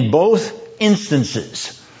 And in both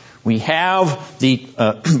instances, we have the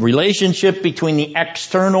relationship between the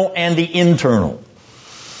external and the internal.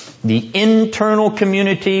 The internal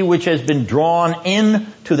community which has been drawn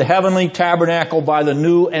into the heavenly tabernacle by the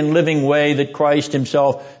new and living way that Christ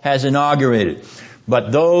himself has inaugurated.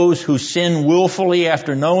 But those who sin willfully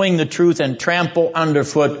after knowing the truth and trample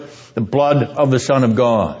underfoot the blood of the Son of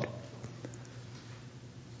God.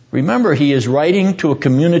 Remember, he is writing to a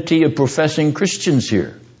community of professing Christians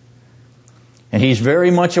here. And he's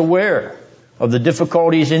very much aware of the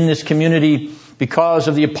difficulties in this community because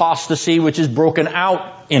of the apostasy which is broken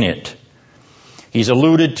out in it. He's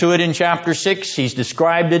alluded to it in chapter 6. He's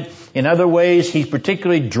described it in other ways. He's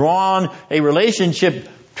particularly drawn a relationship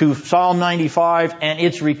to Psalm 95 and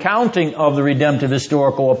its recounting of the redemptive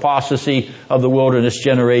historical apostasy of the wilderness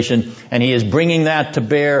generation. And he is bringing that to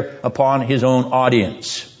bear upon his own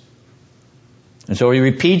audience. And so he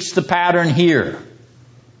repeats the pattern here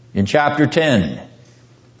in chapter 10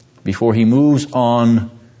 before he moves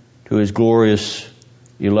on to his glorious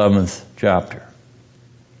 11th chapter.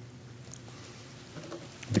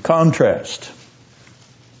 The contrast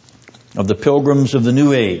of the pilgrims of the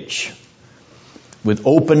new age with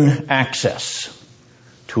open access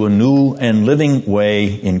to a new and living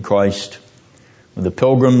way in Christ, with the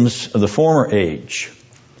pilgrims of the former age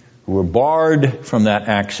who were barred from that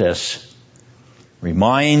access,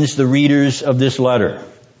 reminds the readers of this letter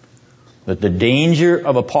that the danger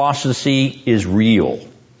of apostasy is real.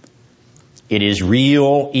 It is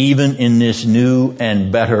real even in this new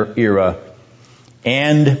and better era.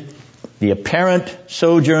 And the apparent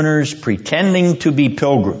sojourners pretending to be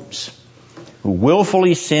pilgrims who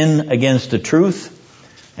willfully sin against the truth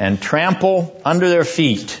and trample under their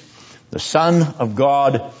feet the Son of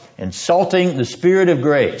God, insulting the Spirit of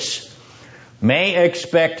grace, may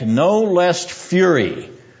expect no less fury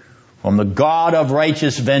from the God of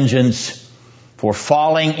righteous vengeance, for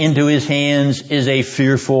falling into his hands is a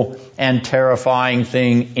fearful and terrifying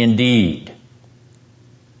thing indeed.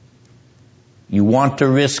 You want to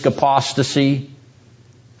risk apostasy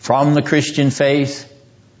from the Christian faith?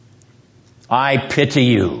 I pity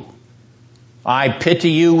you. I pity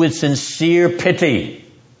you with sincere pity.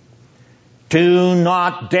 Do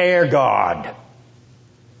not dare God.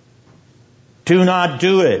 Do not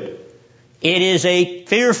do it. It is a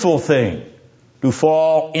fearful thing to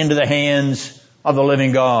fall into the hands of the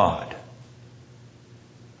living God.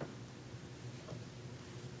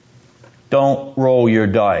 Don't roll your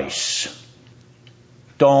dice.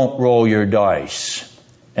 Don't roll your dice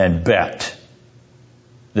and bet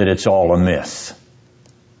that it's all a myth.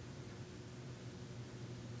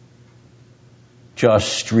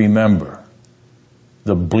 Just remember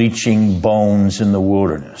the bleaching bones in the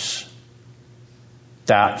wilderness.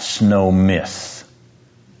 That's no myth.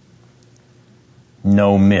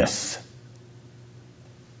 No myth.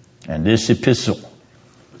 And this epistle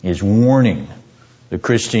is warning the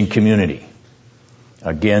Christian community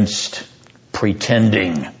against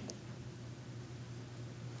pretending,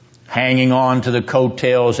 hanging on to the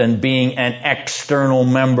coattails and being an external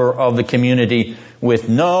member of the community with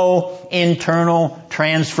no internal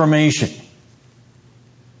transformation.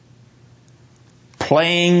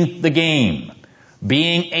 Playing the game,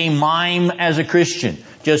 being a mime as a Christian,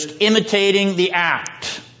 just imitating the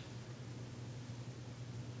act,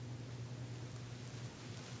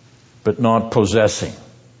 but not possessing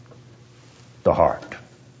the heart.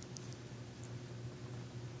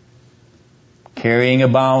 Carrying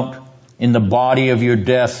about in the body of your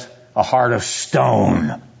death a heart of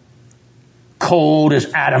stone, cold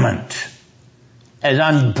as adamant, as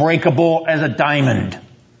unbreakable as a diamond,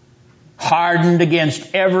 hardened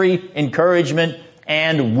against every encouragement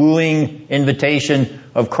and wooing invitation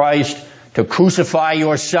of Christ to crucify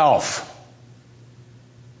yourself.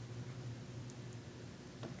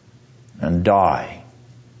 and die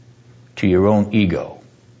to your own ego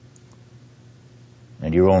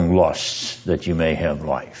and your own lusts that you may have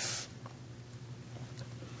life.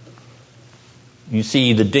 You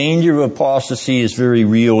see, the danger of apostasy is very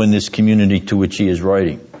real in this community to which he is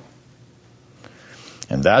writing.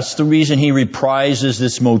 And that's the reason he reprises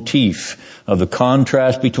this motif of the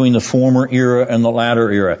contrast between the former era and the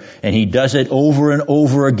latter era. And he does it over and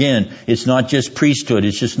over again. It's not just priesthood.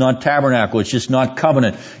 It's just not tabernacle. It's just not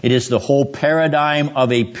covenant. It is the whole paradigm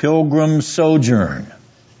of a pilgrim sojourn.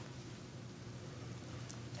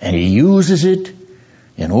 And he uses it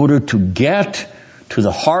in order to get to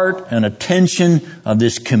the heart and attention of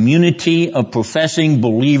this community of professing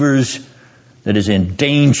believers that is in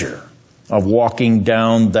danger of walking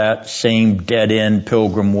down that same dead-end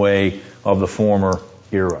pilgrim way of the former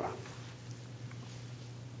era.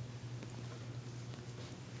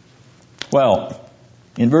 Well,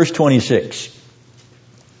 in verse 26,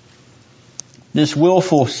 this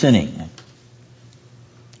willful sinning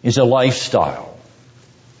is a lifestyle.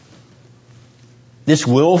 This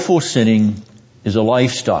willful sinning is a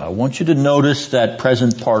lifestyle. I want you to notice that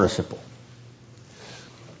present participle.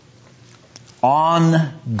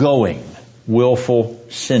 Ongoing willful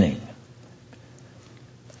sinning.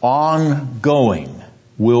 Ongoing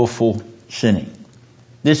willful sinning.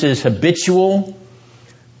 This is habitual.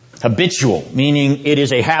 Habitual, meaning it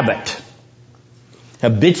is a habit.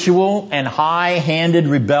 Habitual and high-handed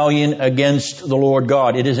rebellion against the Lord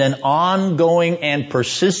God. It is an ongoing and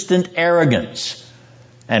persistent arrogance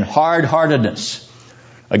and hard-heartedness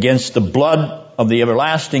against the blood of the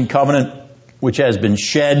everlasting covenant which has been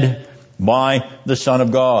shed by the Son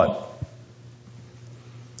of God.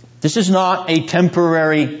 This is not a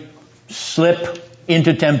temporary slip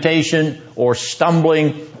into temptation or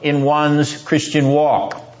stumbling in one's Christian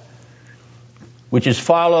walk, which is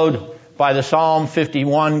followed by the Psalm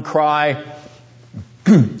 51 cry,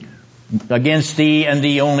 against thee and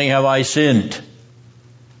thee only have I sinned.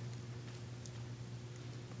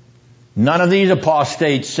 None of these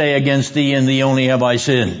apostates say against thee and thee only have I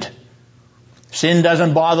sinned. Sin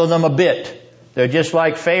doesn't bother them a bit. They're just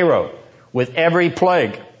like Pharaoh with every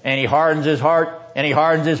plague. And he hardens his heart, and he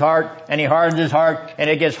hardens his heart, and he hardens his heart, and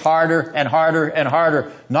it gets harder and harder and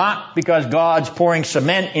harder. Not because God's pouring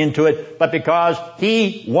cement into it, but because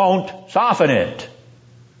he won't soften it.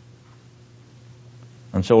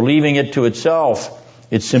 And so leaving it to itself,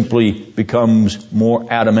 it simply becomes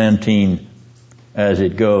more adamantine as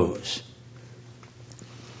it goes.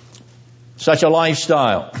 Such a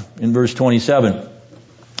lifestyle, in verse 27,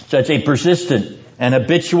 such a persistent and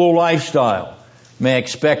habitual lifestyle may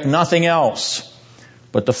expect nothing else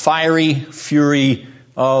but the fiery fury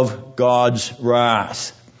of God's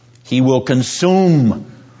wrath. He will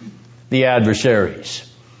consume the adversaries.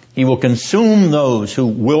 He will consume those who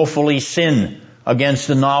willfully sin against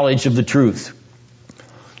the knowledge of the truth.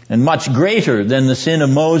 And much greater than the sin of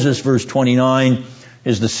Moses, verse 29,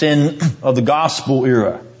 is the sin of the gospel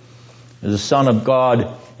era. The Son of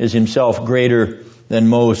God is himself greater than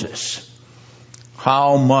Moses.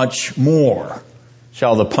 How much more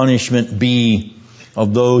shall the punishment be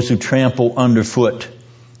of those who trample underfoot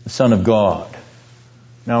the Son of God?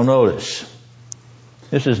 Now notice,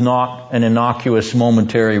 this is not an innocuous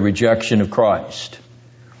momentary rejection of Christ.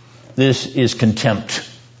 This is contempt.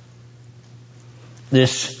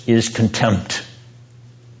 This is contempt.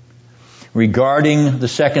 Regarding the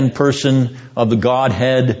second person of the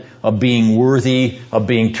Godhead of being worthy of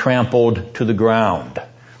being trampled to the ground.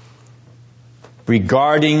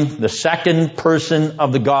 Regarding the second person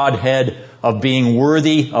of the Godhead of being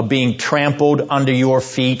worthy of being trampled under your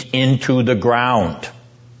feet into the ground.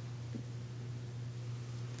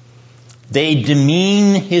 They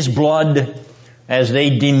demean his blood as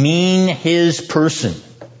they demean his person.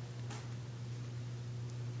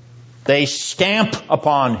 They stamp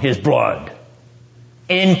upon his blood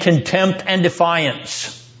in contempt and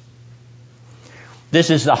defiance. This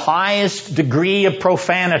is the highest degree of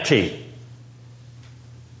profanity.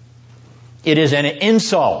 It is an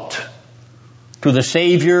insult to the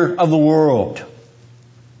Savior of the world.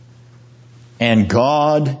 And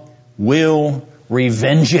God will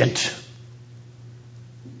revenge it.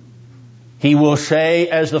 He will say,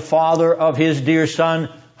 as the Father of His dear Son,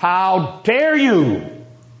 how dare you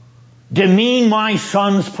demean my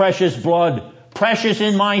Son's precious blood, precious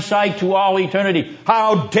in my sight to all eternity.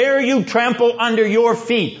 How dare you trample under your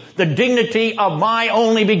feet the dignity of my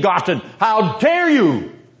only begotten. How dare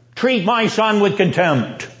you treat my Son with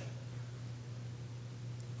contempt.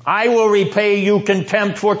 I will repay you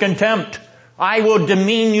contempt for contempt. I will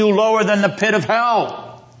demean you lower than the pit of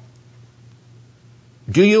hell.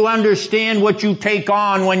 Do you understand what you take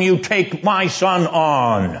on when you take my son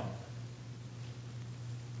on?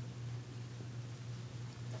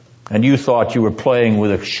 And you thought you were playing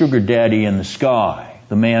with a sugar daddy in the sky,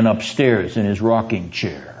 the man upstairs in his rocking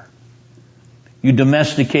chair. You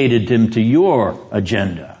domesticated him to your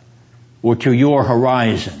agenda or to your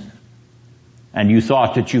horizon. And you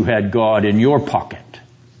thought that you had God in your pocket.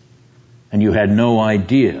 And you had no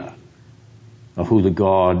idea of who the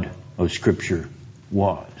God of Scripture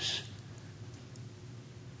was.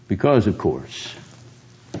 Because, of course,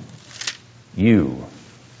 you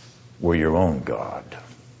were your own God.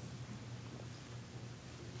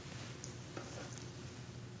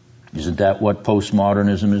 Isn't that what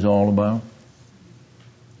postmodernism is all about?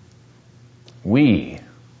 We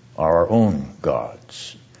are our own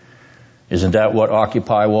gods. Isn't that what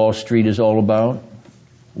Occupy Wall Street is all about?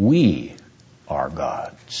 We are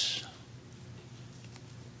gods.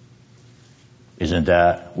 Isn't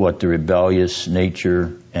that what the rebellious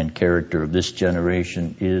nature and character of this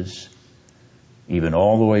generation is? Even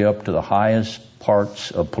all the way up to the highest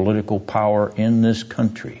parts of political power in this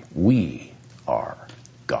country. We are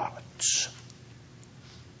gods.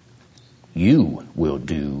 You will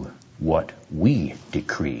do what we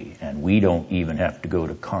decree, and we don't even have to go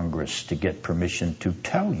to Congress to get permission to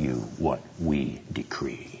tell you what we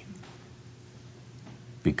decree.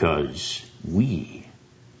 Because we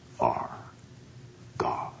are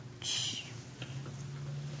gods.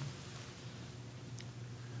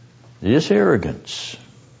 This arrogance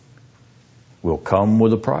will come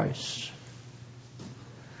with a price.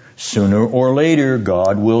 Sooner or later,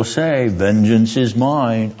 God will say, vengeance is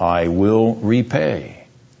mine, I will repay.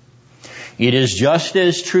 It is just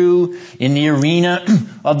as true in the arena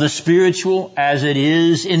of the spiritual as it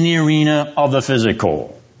is in the arena of the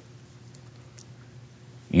physical.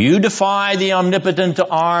 You defy the omnipotent to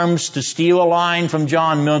arms to steal a line from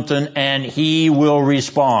John Milton, and he will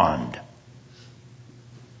respond.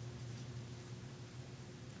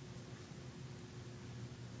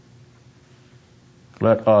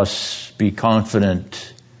 Let us be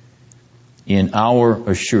confident in our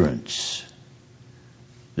assurance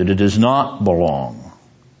that it does not belong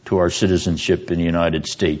to our citizenship in the United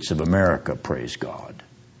States of America, praise God,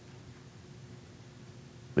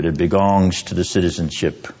 but it belongs to the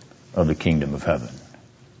citizenship of the kingdom of heaven.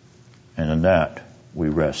 And in that we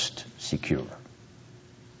rest secure.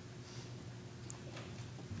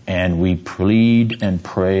 And we plead and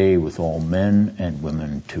pray with all men and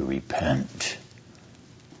women to repent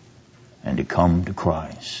and to come to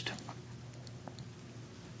Christ.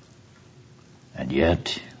 And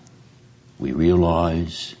yet, we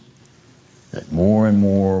realize that more and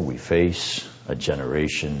more we face a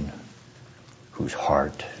generation whose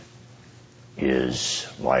heart is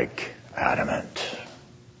like adamant.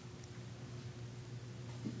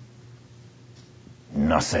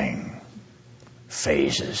 Nothing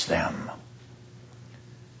phases them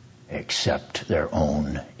except their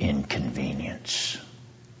own inconvenience.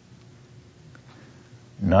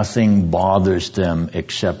 Nothing bothers them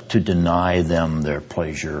except to deny them their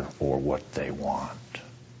pleasure or what they want.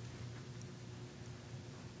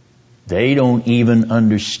 They don't even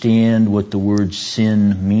understand what the word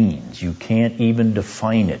sin means. You can't even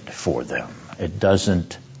define it for them. It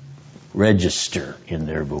doesn't register in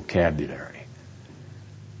their vocabulary.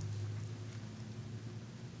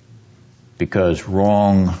 Because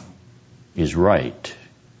wrong is right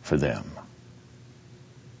for them.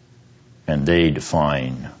 And they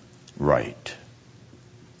define right.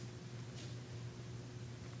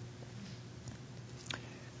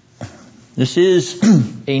 This is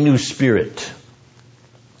a new spirit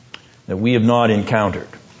that we have not encountered.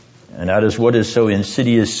 And that is what is so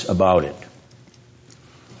insidious about it.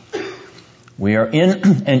 We are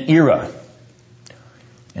in an era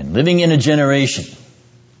and living in a generation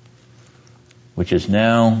which has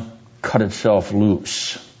now cut itself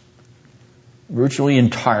loose virtually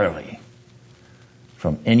entirely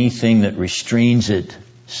from anything that restrains it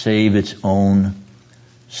save its own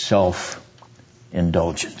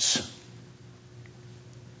self-indulgence.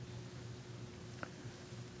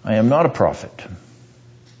 I am not a prophet,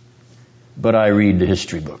 but I read the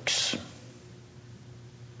history books.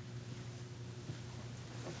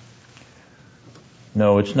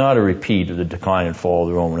 No, it's not a repeat of the decline and fall of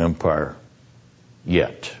the Roman Empire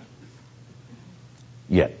yet.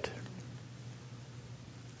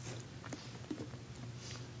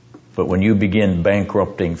 But when you begin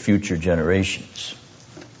bankrupting future generations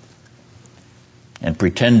and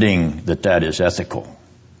pretending that that is ethical,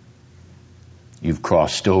 you've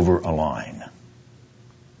crossed over a line.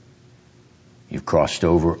 You've crossed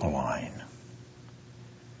over a line.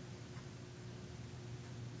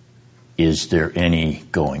 is there any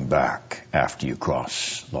going back after you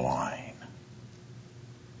cross the line?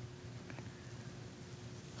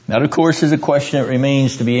 That, of course, is a question that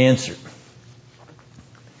remains to be answered.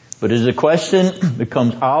 But it is a question that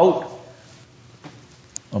comes out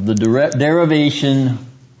of the derivation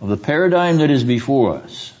of the paradigm that is before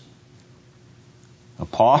us.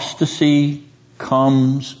 Apostasy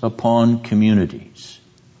comes upon communities,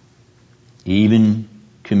 even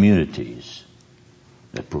communities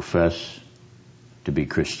that profess to be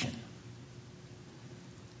Christian.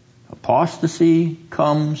 Apostasy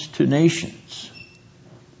comes to nations,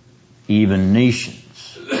 even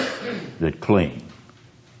nations that claim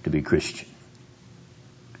to be Christian.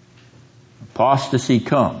 Apostasy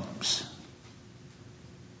comes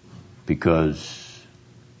because,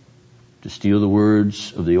 to steal the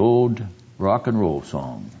words of the old rock and roll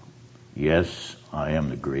song, yes, I am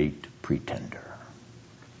the great pretender.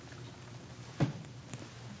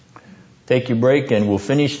 Take your break and we'll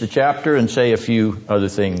finish the chapter and say a few other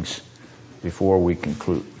things before we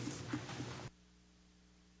conclude.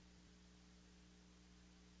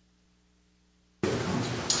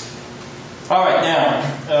 All right,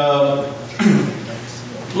 now,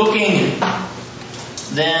 looking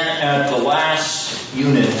then at the last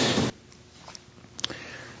unit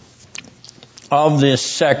of this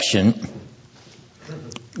section,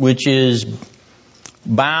 which is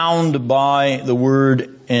bound by the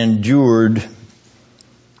word endured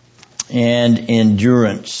and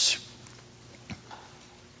endurance.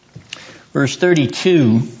 Verse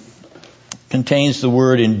 32 contains the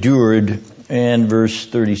word endured, and verse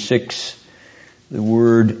 36 the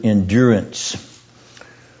word endurance.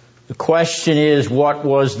 The question is, what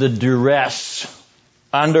was the duress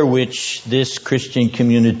under which this Christian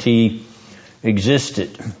community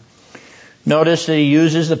existed? Notice that he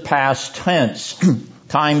uses the past tense.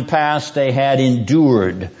 Time past they had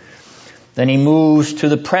endured. Then he moves to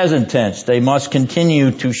the present tense. They must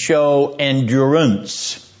continue to show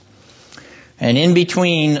endurance. And in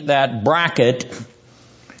between that bracket,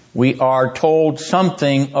 we are told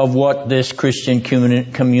something of what this Christian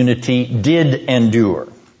community did endure.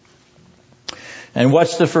 And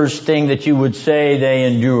what's the first thing that you would say they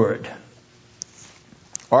endured?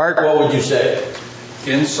 Art, what would you say?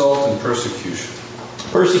 Insult and persecution.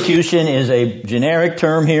 Persecution is a generic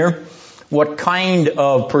term here. What kind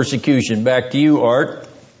of persecution? Back to you, Art.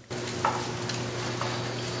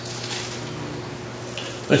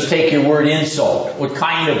 Let's take your word insult. What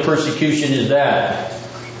kind of persecution is that?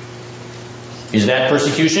 Is that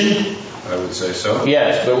persecution? I would say so.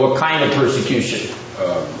 Yes, but what kind of persecution?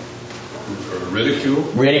 Ridicule.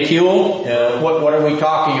 Ridicule? What are we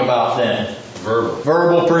talking about then?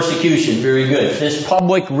 Verbal persecution. Very good. This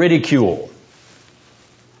public ridicule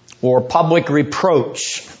or public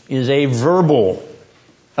reproach is a verbal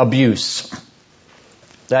abuse.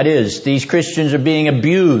 That is, these Christians are being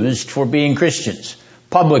abused for being Christians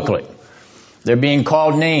publicly. They're being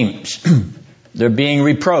called names. They're being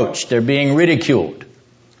reproached. They're being ridiculed.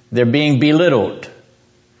 They're being belittled.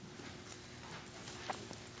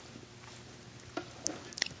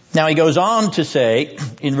 Now he goes on to say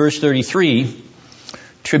in verse 33,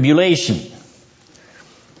 tribulation.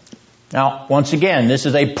 Now, once again, this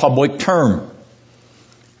is a public term.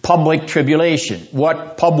 Public tribulation.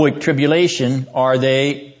 What public tribulation are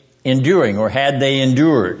they enduring, or had they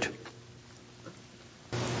endured?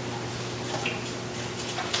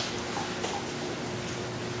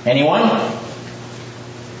 Anyone?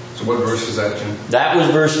 So what verse is that, Jim? That was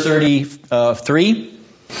verse 33.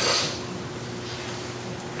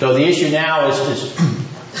 So the issue now is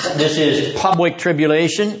this is public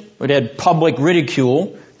tribulation. We had public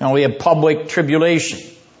ridicule. Now we have public tribulation.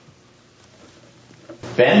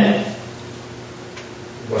 Ben?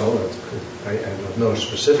 Well, I don't know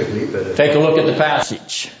specifically, but... Take a look at the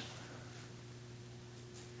passage.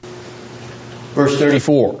 Verse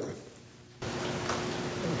 34.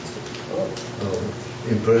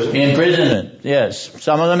 Imprisonment, yes.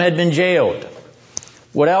 Some of them had been jailed.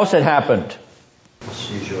 What else had happened?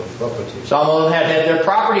 Seizure of property. Some of them had had their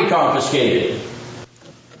property confiscated.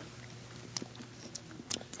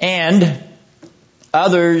 And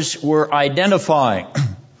others were identifying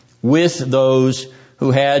with those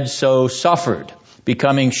who had so suffered,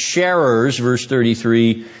 becoming sharers, verse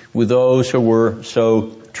 33, with those who were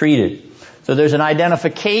so treated. So there's an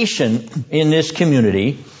identification in this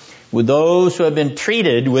community with those who have been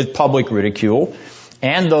treated with public ridicule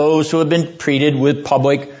and those who have been treated with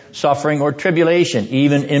public suffering or tribulation,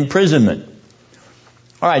 even imprisonment.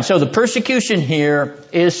 All right, so the persecution here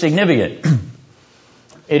is significant.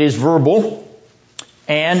 It is verbal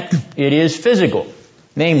and it is physical.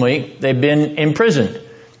 Namely, they've been imprisoned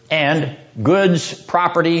and goods,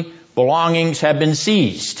 property, belongings have been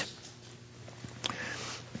seized.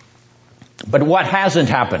 But what hasn't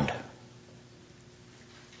happened?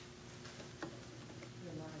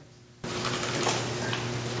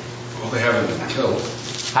 Well, they haven't been killed.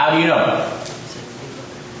 How do you know?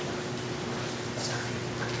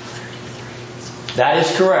 That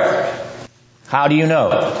is correct. How do you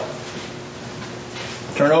know?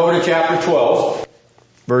 Turn over to chapter 12,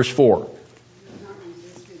 verse 4.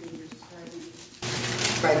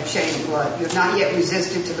 By the shedding blood. You have not yet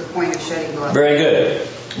resisted to the point of shedding blood. Very good.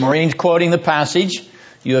 Maureen's quoting the passage.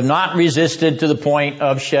 You have not resisted to the point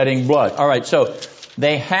of shedding blood. All right, so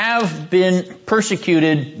they have been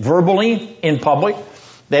persecuted verbally in public.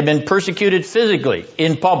 They've been persecuted physically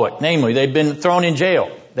in public. Namely, they've been thrown in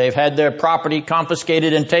jail. They've had their property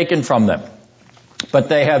confiscated and taken from them. But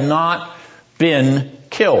they have not been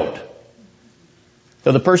killed.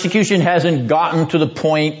 So the persecution hasn't gotten to the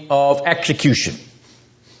point of execution.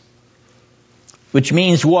 Which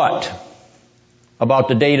means what about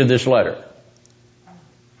the date of this letter?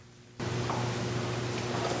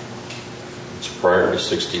 It's prior to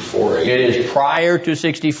 64 AD. It is prior to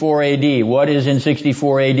 64 AD. What is in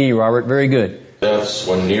 64 AD, Robert? Very good. That's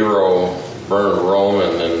when Nero burned Rome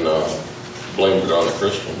and then blamed it on the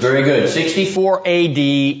Christians. Very good. 64 AD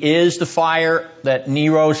is the fire that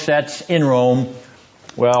Nero sets in Rome.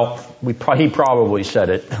 Well, he probably said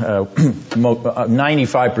it.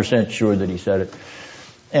 95% sure that he said it.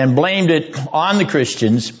 And blamed it on the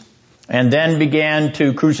Christians, and then began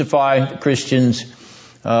to crucify the Christians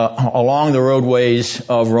along the roadways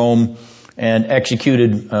of Rome and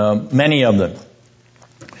executed many of them.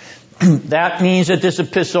 That means that this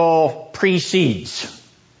epistle precedes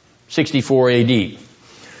 64 AD.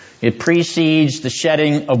 It precedes the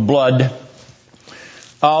shedding of blood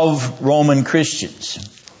of Roman Christians.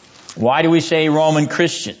 Why do we say Roman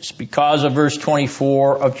Christians? Because of verse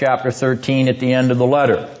 24 of chapter 13 at the end of the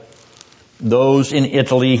letter. Those in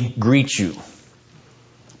Italy greet you.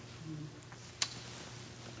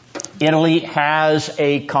 Italy has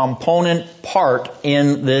a component part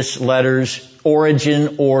in this letter's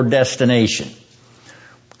origin or destination.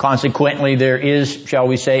 Consequently, there is, shall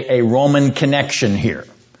we say, a Roman connection here.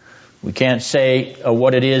 We can't say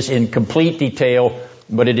what it is in complete detail,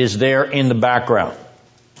 but it is there in the background.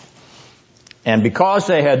 And because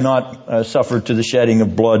they had not suffered to the shedding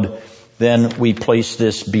of blood, then we place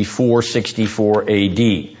this before 64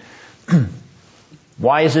 AD.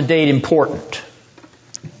 Why is the date important?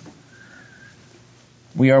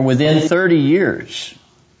 We are within 30 years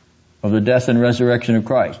of the death and resurrection of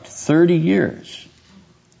Christ. 30 years.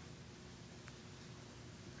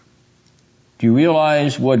 Do you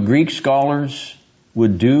realize what Greek scholars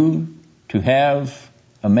would do to have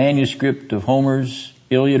a manuscript of Homer's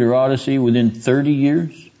Iliad or Odyssey within 30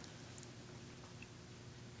 years?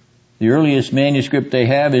 The earliest manuscript they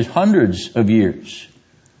have is hundreds of years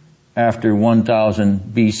after 1000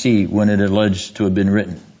 BC when it alleged to have been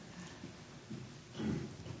written.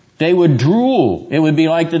 They would drool. It would be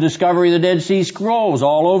like the discovery of the Dead Sea Scrolls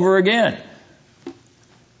all over again.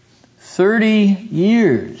 30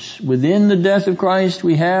 years within the death of Christ,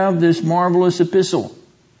 we have this marvelous epistle.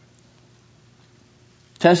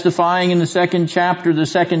 Testifying in the second chapter, the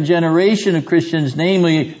second generation of Christians,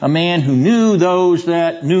 namely a man who knew those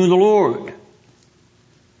that knew the Lord.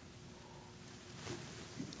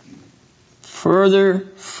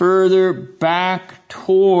 Further back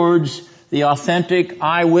towards the authentic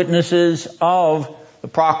eyewitnesses of the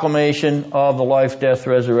proclamation of the life, death,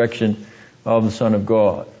 resurrection of the Son of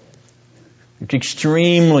God. It's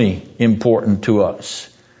extremely important to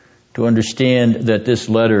us to understand that this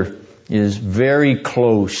letter is very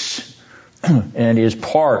close and is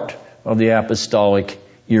part of the apostolic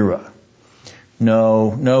era.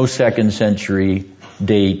 No second century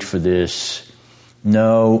date for this.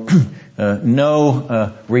 No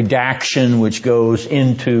redaction which goes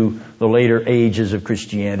into the later ages of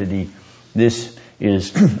Christianity. This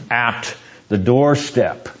is at the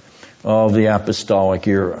doorstep of the apostolic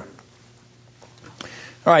era.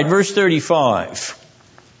 All right, verse 35.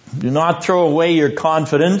 Do not throw away your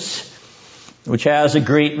confidence, which has a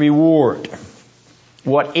great reward.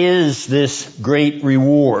 What is this great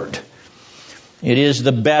reward? It is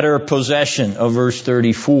the better possession of verse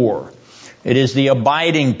 34. It is the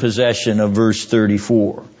abiding possession of verse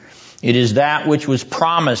 34. It is that which was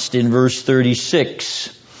promised in verse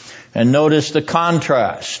 36. And notice the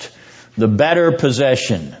contrast. The better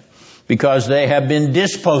possession, because they have been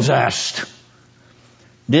dispossessed.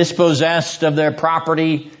 Dispossessed of their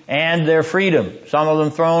property and their freedom. Some of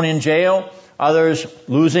them thrown in jail, others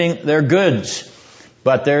losing their goods.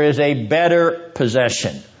 But there is a better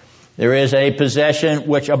possession. There is a possession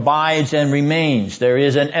which abides and remains. There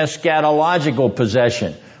is an eschatological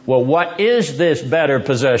possession. Well, what is this better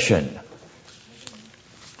possession?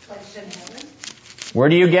 Where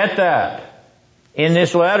do you get that? In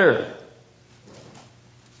this letter.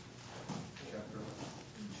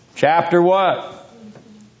 Chapter what?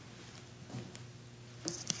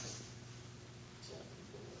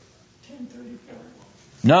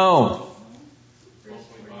 No.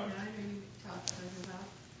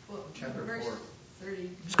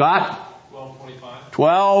 Scott?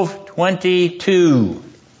 12:22.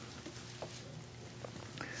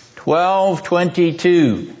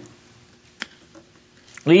 12:22.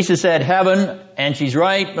 Lisa said heaven, and she's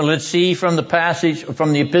right, but let's see from the passage,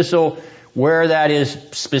 from the epistle, where that is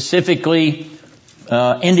specifically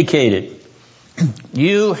indicated.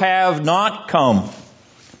 You have not come.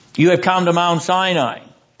 You have come to Mount Sinai,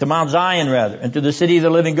 to Mount Zion rather, and to the city of the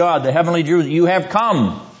living God, the heavenly Jerusalem. You have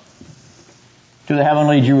come to the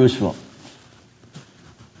heavenly Jerusalem.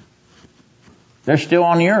 They're still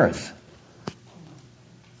on the earth.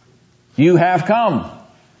 You have come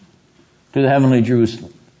to the heavenly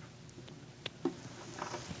Jerusalem.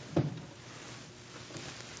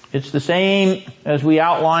 It's the same as we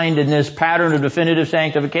outlined in this pattern of definitive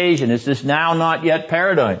sanctification. It's this now not yet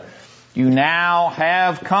paradigm. You now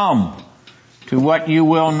have come to what you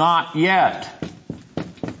will not yet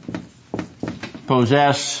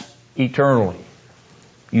possess eternally.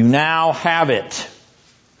 You now have it.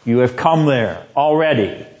 You have come there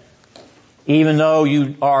already, even though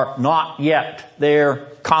you are not yet there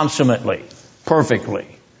consummately, perfectly.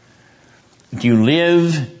 But you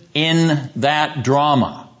live in that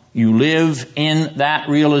drama. You live in that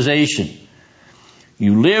realization.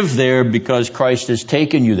 You live there because Christ has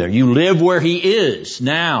taken you there. You live where He is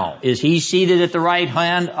now. Is He seated at the right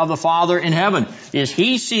hand of the Father in heaven? Is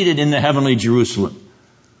He seated in the heavenly Jerusalem?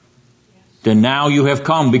 Then now you have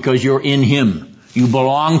come because you're in Him. You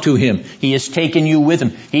belong to Him. He has taken you with Him.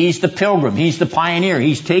 He's the pilgrim. He's the pioneer.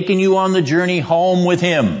 He's taken you on the journey home with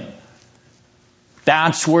Him.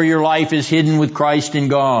 That's where your life is hidden with Christ in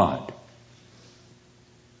God.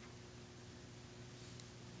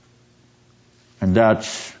 And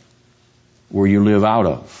that's where you live out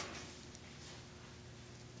of.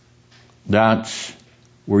 That's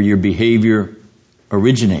where your behavior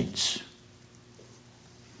originates.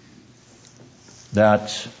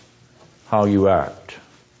 That's how you act.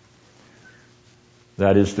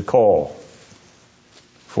 That is the call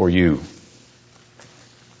for you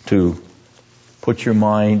to put your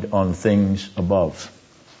mind on things above.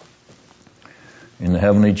 In the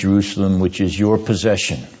heavenly Jerusalem, which is your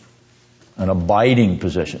possession, an abiding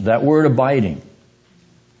possession. That word abiding,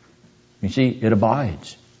 you see, it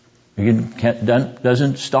abides. It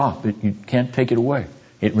doesn't stop. You can't take it away.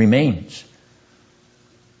 It remains.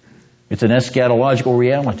 It's an eschatological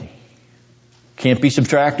reality. Can't be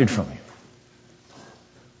subtracted from Him.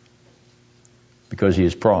 Because He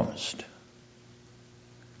has promised.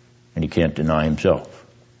 And He can't deny Himself.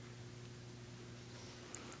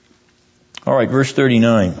 All right, verse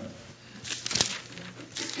 39.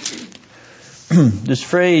 This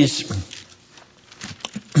phrase,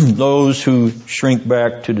 those who shrink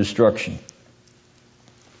back to destruction.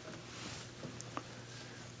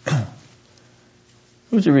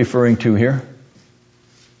 Who's it referring to here?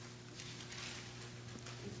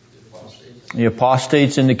 The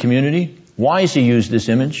apostates in the community. Why does he use this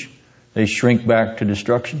image? They shrink back to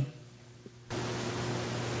destruction.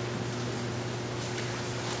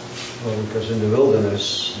 Well, because in the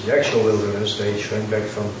wilderness, the actual wilderness, they shrank back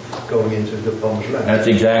from going into the promised land. That's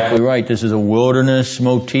exactly right. This is a wilderness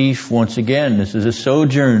motif once again. This is a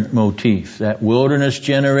sojourn motif. That wilderness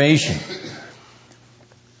generation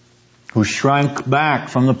who shrank back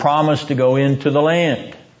from the promise to go into the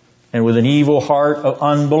land, and with an evil heart of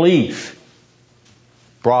unbelief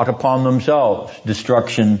brought upon themselves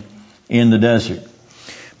destruction in the desert.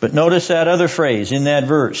 But notice that other phrase in that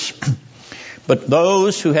verse. But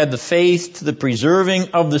those who had the faith to the preserving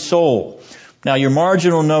of the soul. Now your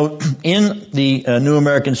marginal note in the New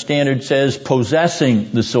American Standard says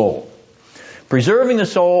possessing the soul. Preserving the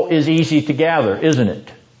soul is easy to gather, isn't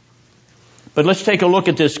it? But let's take a look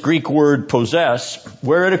at this Greek word possess,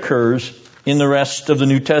 where it occurs in the rest of the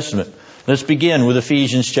New Testament. Let's begin with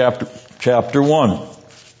Ephesians chapter 1.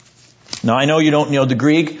 Now I know you don't know the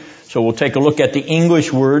Greek, so we'll take a look at the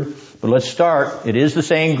English word, but let's start. It is the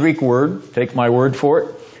same Greek word. Take my word for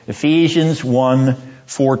it. Ephesians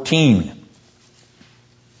 1:14.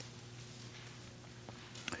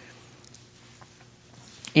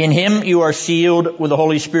 In him you are sealed with the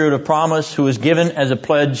Holy Spirit of promise, who is given as a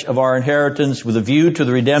pledge of our inheritance with a view to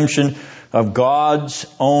the redemption of God's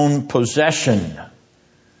own possession.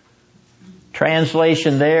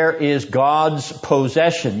 Translation there is God's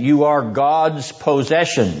possession. You are God's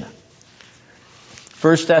possession.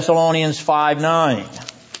 1 Thessalonians 5:9.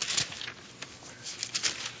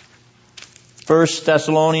 1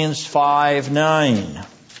 Thessalonians 5:9.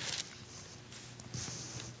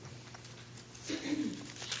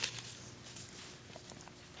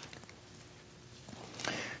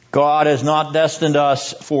 God has not destined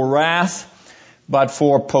us for wrath, but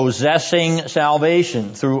for possessing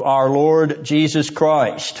salvation through our Lord Jesus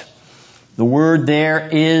Christ. The word there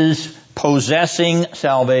is possessing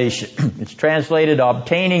salvation. It's translated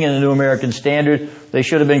obtaining in the New American Standard. They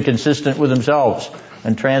should have been consistent with themselves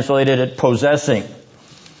and translated it possessing.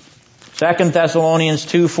 2 Thessalonians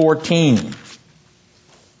 2:14.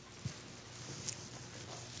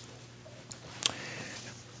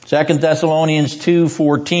 2 Thessalonians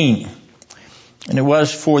 2:14. And it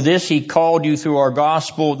was for this he called you through our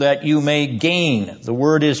gospel, that you may gain. The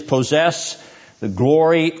word is possess, the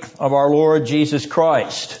glory of our Lord Jesus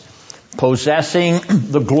Christ. Possessing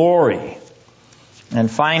the glory.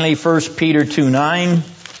 And finally, 1 Peter 2:9.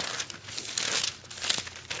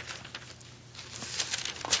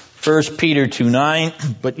 1 Peter 2:9.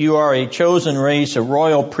 But you are a chosen race, a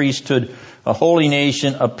royal priesthood, a holy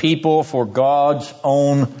nation, a people for God's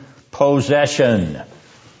own possession.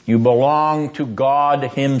 You belong to God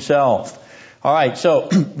himself. All right, so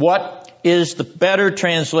what is the better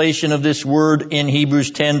translation of this word in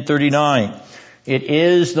Hebrews 10:39? It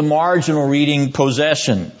is the marginal reading,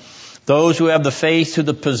 possession. Those who have the faith to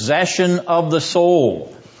the possession of the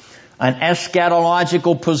soul. An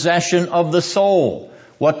eschatological possession of the soul.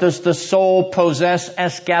 What does the soul possess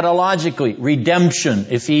eschatologically? Redemption,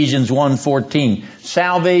 Ephesians 1:14.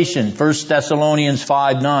 Salvation, 1 Thessalonians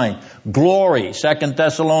 5:9. Glory, 2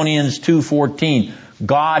 Thessalonians 2:14.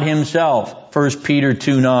 God himself, 1 Peter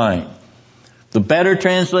 2:9. The better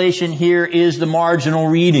translation here is the marginal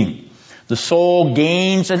reading. The soul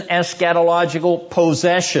gains an eschatological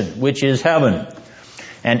possession, which is heaven.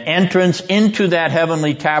 An entrance into that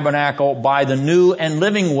heavenly tabernacle by the new and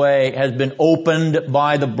living way has been opened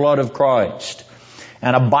by the blood of Christ.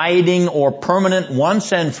 An abiding or permanent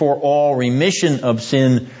once and for all remission of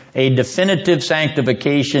sin, a definitive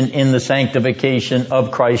sanctification in the sanctification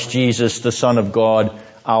of Christ Jesus, the Son of God,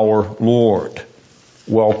 our Lord.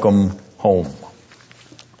 Welcome home.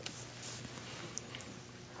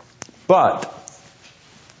 But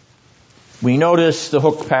we notice the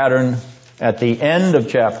hook pattern at the end of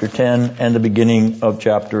chapter 10 and the beginning of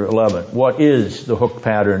chapter 11. What is the hook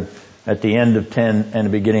pattern at the end of 10 and the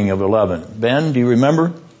beginning of 11? Ben, do you remember?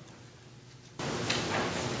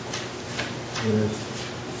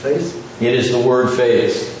 Faith. It is the word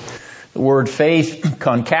faith. The word faith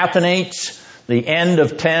concatenates the end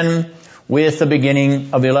of 10 with the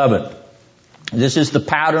beginning of 11. This is the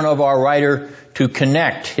pattern of our writer to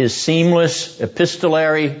connect his seamless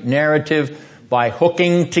epistolary narrative by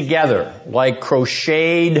hooking together like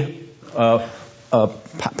crocheted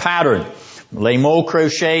pattern. Les mots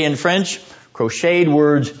crochet in French, crocheted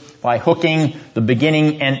words, by hooking the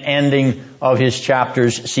beginning and ending of his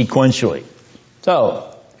chapters sequentially.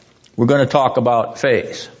 So, we're going to talk about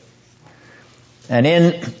faith. And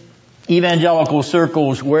in evangelical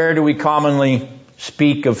circles, where do we commonly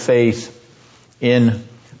speak of faith in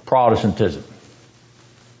Protestantism?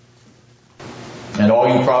 And all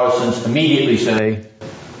you Protestants immediately say,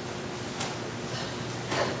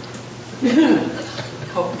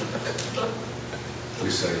 We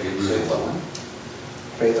say Hebrews 11.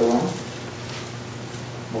 Faith alone?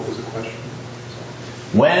 What was the question?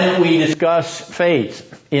 when we discuss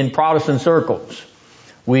faith in Protestant circles,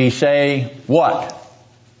 we say what?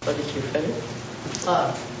 What did you say?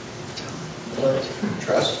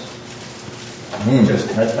 Trust. I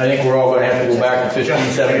think we're all going to have to go back to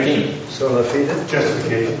 15:17. So defeated.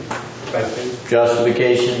 Justification by faith.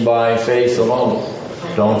 Justification by faith alone.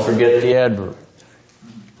 Don't forget the adverb.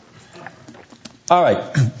 All right.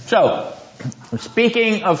 So,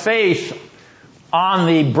 speaking of faith on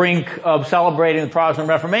the brink of celebrating the Protestant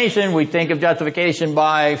Reformation, we think of justification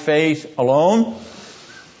by faith alone.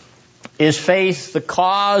 Is faith the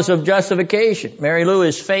cause of justification? Mary Lou,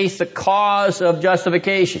 is faith the cause of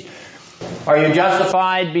justification? Are you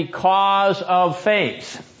justified because of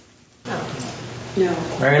faith? No.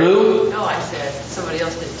 Mary Lou? No, I said. Somebody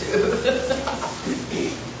else did too.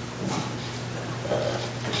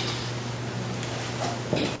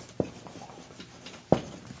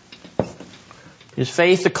 Is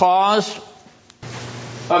faith the cause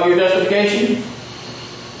of your justification?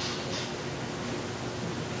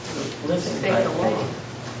 Just faith alone.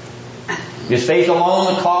 Is faith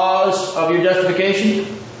alone the cause of your justification?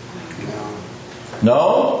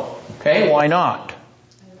 No? Okay, why not?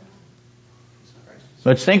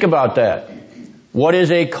 Let's think about that. What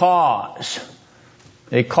is a cause?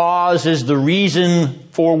 A cause is the reason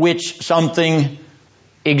for which something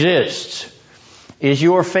exists. Is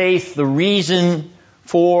your faith the reason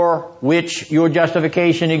for which your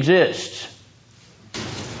justification exists?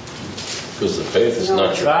 Because the faith is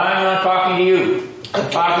not your... I'm not talking to you. I'm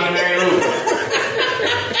talking to Mary Lou.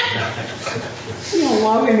 You don't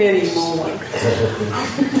love him anymore.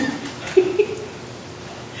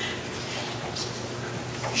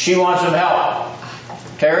 She wants some help.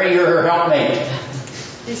 Terry, you're her helpmate.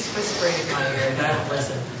 He's whispering in my ear and I don't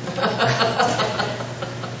listen.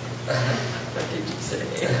 What did you say?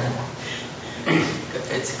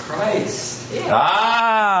 It's Christ.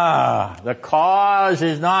 Yeah. The cause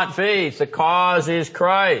is not faith. The cause is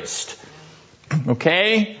Christ.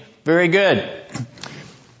 Okay? Very good.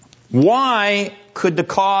 Why could the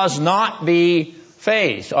cause not be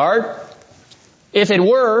faith, Art? If it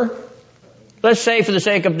were, let's say for the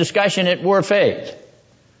sake of discussion it were faith.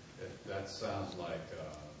 That sounds like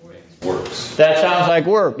works. That sounds like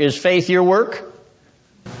work. Is faith your work?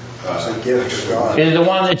 It's a gift of God. Is it the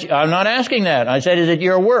one that... I'm not asking that. I said, is it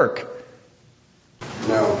your work?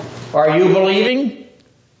 No. Are you believing?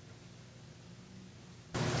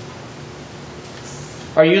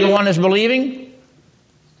 Are you the one that's believing?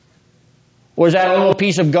 Or is that a little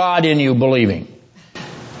piece of God in you believing?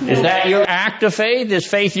 No. Is that your act of faith? Is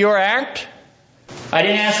faith your act? I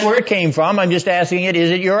didn't ask where it came from. I'm just asking it,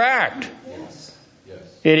 is it your act? Yes.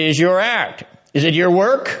 It is your act. Is it your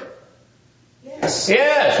work? Yes.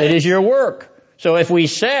 Yes, it is your work. So if we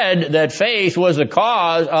said that faith was the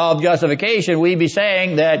cause of justification, we'd be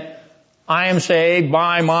saying that I am saved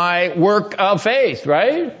by my work of faith,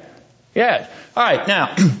 right? Yes. All right,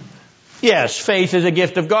 now, yes, faith is a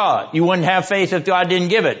gift of God. You wouldn't have faith if God didn't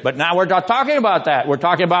give it. But now we're not talking about that. We're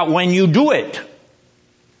talking about when you do it.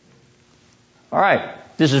 All right,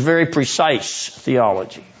 this is very precise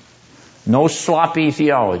theology. No sloppy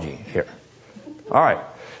theology here. All right,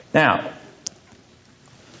 now,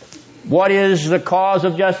 what is the cause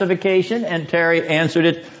of justification? And Terry answered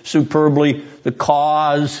it superbly. The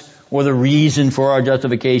cause or the reason for our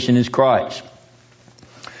justification is Christ.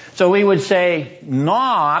 So we would say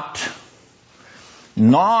not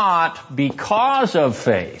because of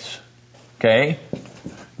faith. Okay?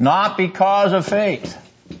 Not because of faith.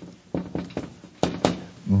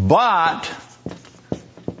 But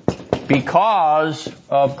because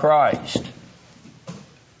of Christ.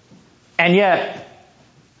 And yet,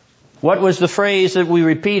 what was the phrase that we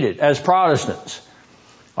repeated as Protestants?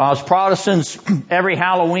 As Protestants, every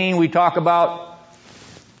Halloween we talk about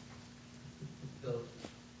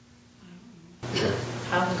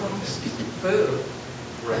Food.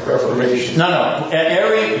 Reformation. No.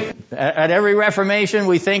 At every Reformation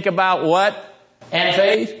we think about what? And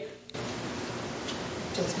faith?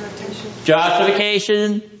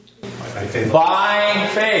 Justification. By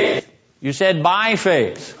faith. You said by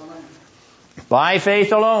faith. By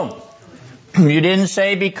faith alone. You didn't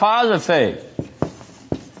say because of faith.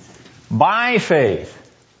 By faith.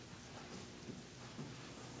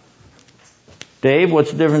 Dave, what's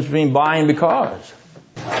the difference between by and because?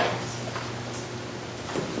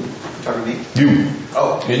 Talking to me? You.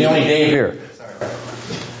 Oh. You're the only Dave here. Sorry.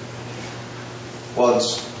 Well,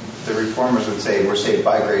 the Reformers would say we're saved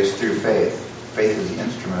by grace through faith. Faith is the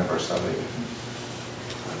instrument of our salvation.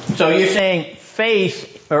 So you're saying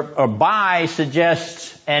faith or by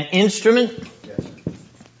suggests an instrument? Yes.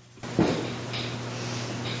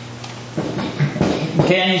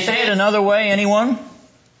 Can you say it another way, anyone?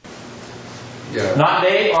 Yeah. Not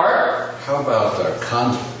Dave, Art? How about a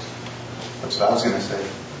conduit? That's what I was going to say.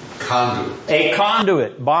 Conduit. A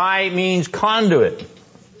conduit. By means conduit.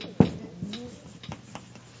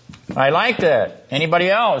 I like that. Anybody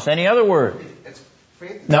else? Any other word? It's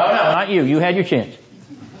faith. No, not you. You had your chance.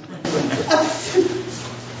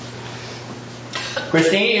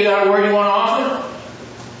 Christine, you got a word you want to offer?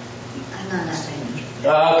 No, nothing.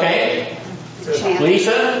 Okay.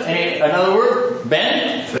 Lisa, another word?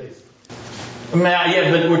 Ben?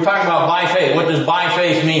 Yeah, but we're talking about by faith. What does by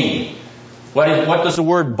faith mean? What does the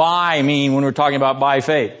word by mean when we're talking about by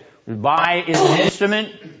faith? By is an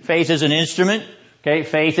instrument. Faith is an instrument. Okay,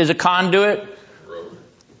 faith is a conduit.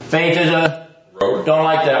 Faith is a road. Don't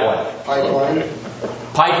like that one. Pipeline.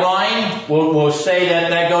 Pipeline. We'll say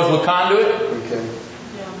that goes with conduit. Okay.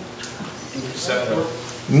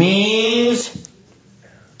 Means.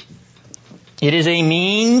 It is a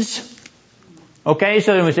means. Okay,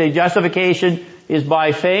 so then we say justification is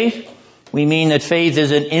by faith. we mean that faith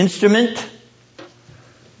is an instrument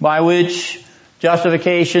by which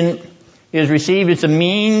justification is received. It's a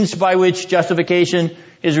means by which justification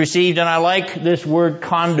is received. And I like this word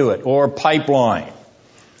conduit or pipeline.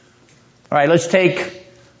 All right, let's take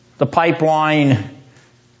the pipeline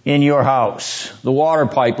in your house, the water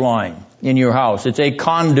pipeline in your house. It's a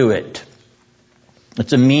conduit.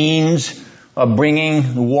 It's a means of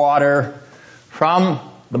bringing the water from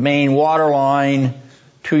the main water line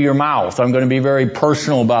to your mouth. I'm going to be very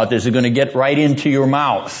personal about this. It's going to get right into your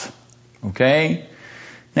mouth. Okay?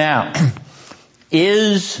 Now,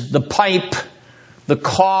 is the pipe the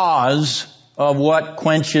cause of what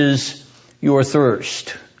quenches your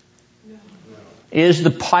thirst? Does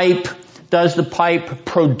the pipe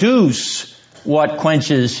produce what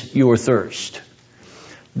quenches your thirst?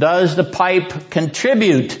 Does the pipe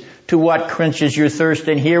contribute to what quenches your thirst?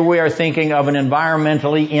 And here we are thinking of an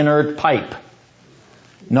environmentally inert pipe.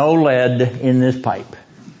 No lead in this pipe.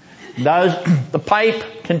 Does the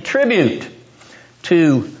pipe contribute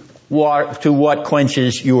to what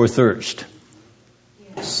quenches your thirst?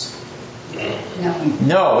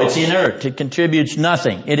 No, it's inert. It contributes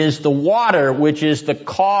nothing. It is the water which is the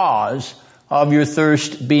cause of your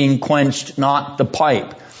thirst being quenched, not the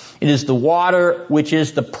pipe. It is the water which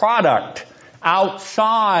is the product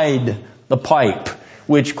outside the pipe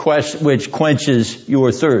which quenches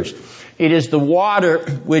your thirst. It is the water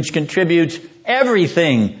which contributes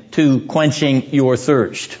everything to quenching your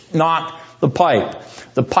thirst, not the pipe.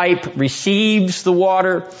 The pipe receives the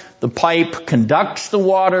water. The pipe conducts the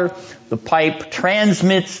water. The pipe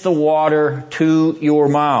transmits the water to your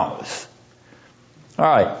mouth. All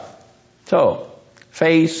right. So,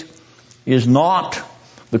 faith is not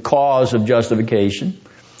the cause of justification.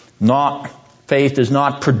 Faith does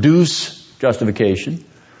not produce justification.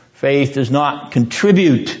 Faith does not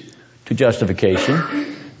contribute to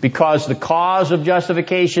justification, because the cause of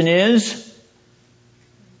justification is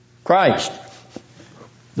Christ.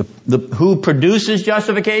 Who produces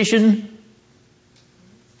justification?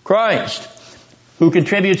 Christ. Who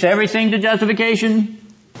contributes everything to justification?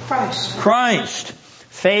 Christ.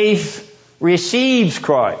 Faith receives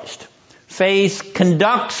Christ. Faith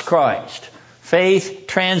conducts Christ. Faith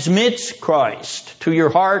transmits Christ to your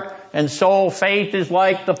heart and soul. Faith is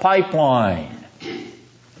like the pipeline.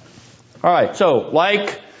 All right, so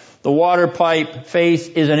like the water pipe,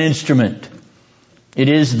 faith is an instrument. It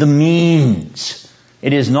is the means.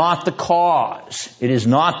 It is not the cause. It is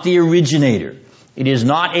not the originator. It is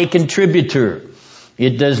not a contributor.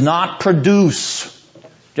 It does not produce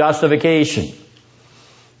justification.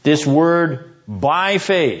 This word by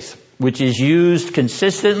faith, which is used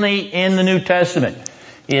consistently in the New Testament,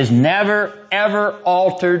 is never, ever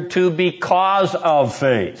altered to because of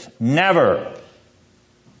faith. Never.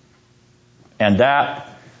 And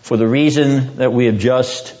that for the reason that we have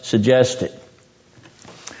just suggested.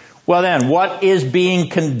 Well then, what is being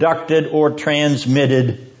conducted or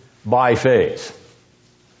transmitted by faith?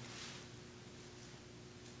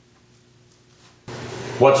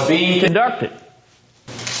 What's being conducted?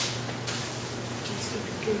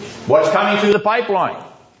 What's coming through the pipeline?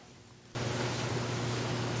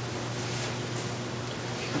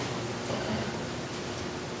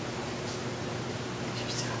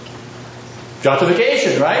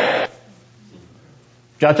 Justification, right?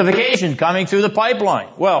 Justification coming through the pipeline.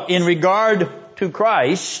 Well, in regard to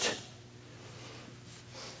Christ,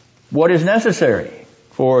 what is necessary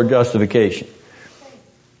for justification?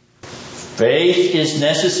 Faith is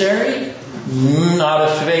necessary.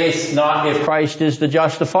 Not if Christ is the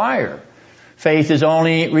justifier. Faith is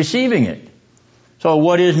only receiving it. So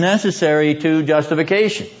what is necessary to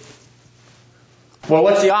justification? Well,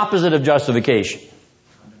 what's the opposite of justification?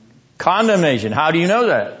 Condemnation. How do you know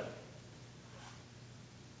that?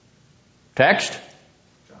 Text?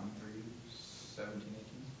 John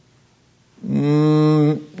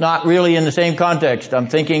 3:17-18. Not really in the same context. I'm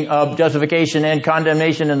thinking of justification and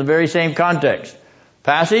condemnation in the very same context.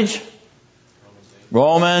 Passage?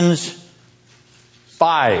 Romans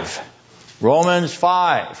 5. Romans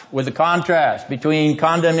 5, with the contrast between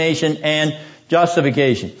condemnation and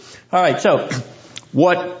justification. All right, so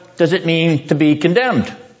what does it mean to be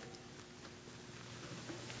condemned?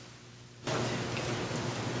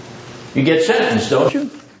 You get sentenced, don't you?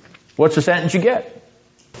 What's the sentence you get?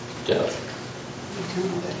 Death.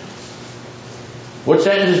 What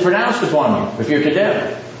sentence is pronounced upon you if you're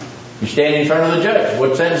condemned? You stand in front of the judge.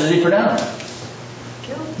 What sentence does he pronounce?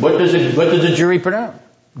 What does the jury pronounce?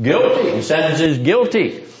 Guilty. The sentence is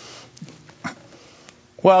guilty.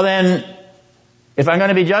 Well then, if I'm going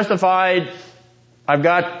to be justified, I've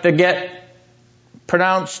got to get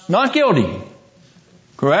pronounced not guilty.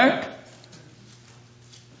 Correct?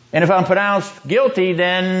 And if I'm pronounced guilty,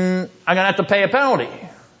 then I'm going to have to pay a penalty.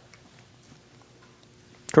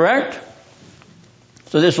 Correct?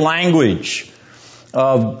 So this language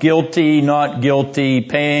of guilty, not guilty,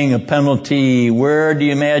 paying a penalty, where do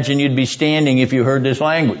you imagine you'd be standing if you heard this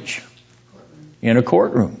language? In a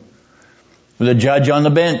courtroom. With a judge on the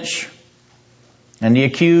bench. And the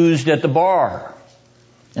accused at the bar.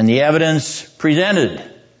 And the evidence presented.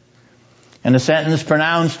 And the sentence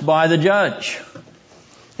pronounced by the judge.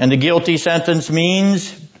 And the guilty sentence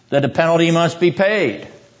means that a penalty must be paid.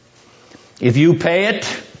 If you pay it,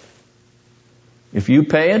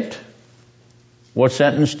 what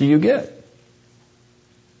sentence do you get?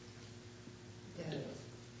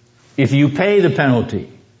 If you pay the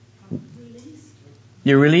penalty,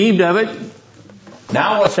 you're relieved of it.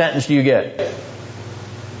 Now what sentence do you get?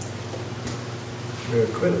 You're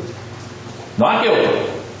acquitted. Not guilty.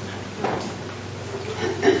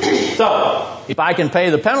 So, if I can pay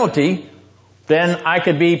the penalty, then I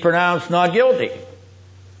could be pronounced not guilty.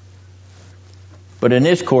 But in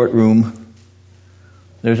this courtroom,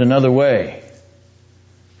 there's another way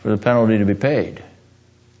for the penalty to be paid.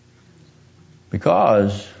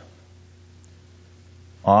 Because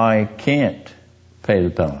I can't pay the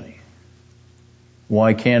penalty.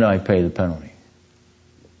 Why can't I pay the penalty?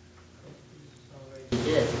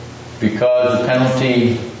 Because the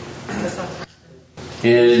penalty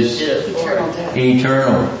is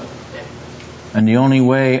eternal. And the only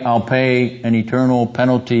way I'll pay an eternal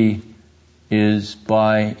penalty is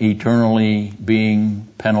by eternally being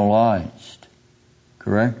penalized.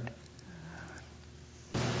 Correct?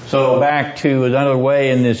 So back to another way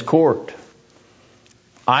in this court.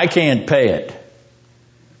 I can't pay it.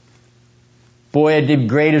 Boy, it'd be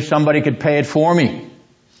great if somebody could pay it for me.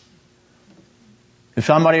 If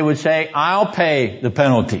somebody would say, I'll pay the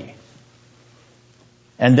penalty.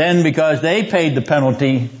 And then because they paid the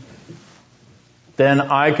penalty, then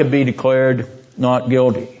I could be declared not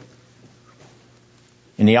guilty.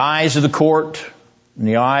 In the eyes of the court, in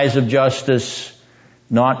the eyes of justice,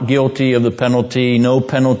 not guilty of the penalty, no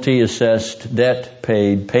penalty assessed, debt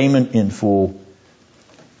paid, payment in full,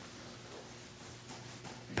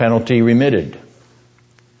 penalty remitted.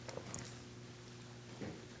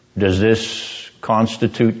 Does this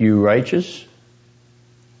constitute you righteous?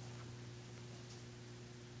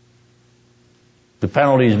 The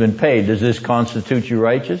penalty has been paid. Does this constitute you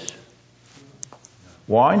righteous?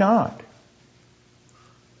 Why not?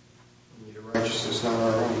 Your righteousness is not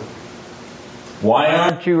our own. Why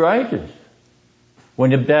aren't you righteous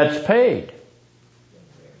when the debt's paid?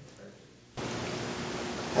 It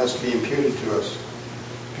has to be imputed to us.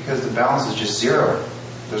 Because the balance is just zero.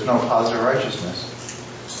 There's no positive righteousness.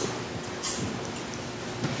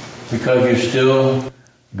 Because you still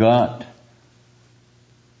got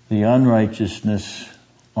the unrighteousness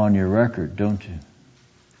on your record, don't you?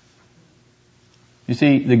 You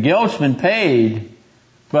see, the guilt's been paid,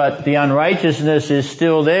 but the unrighteousness is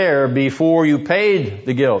still there before you paid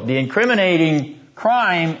the guilt. The incriminating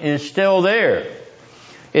crime is still there.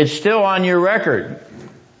 It's still on your record.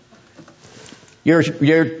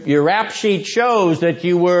 Your rap sheet shows that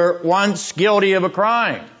you were once guilty of a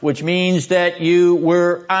crime, which means that you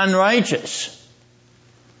were unrighteous.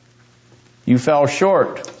 You fell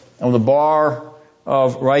short of the bar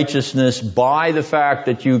of righteousness by the fact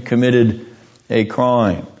that you committed a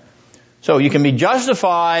crime. So you can be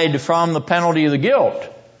justified from the penalty of the guilt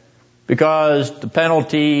because the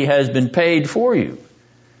penalty has been paid for you.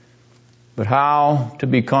 But how to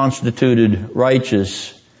be constituted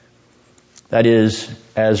righteous? That is,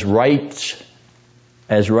 as righteous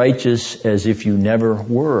as if you never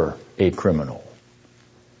were a criminal.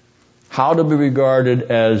 How to be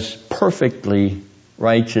regarded as perfectly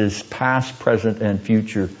righteous, past, present, and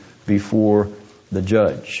future before the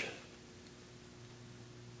judge.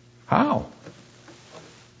 How?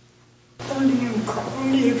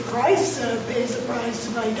 Only if Christ pays the price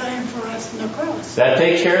by dying for us on the cross. That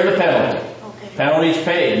takes care of the penalty. Okay. Penalty's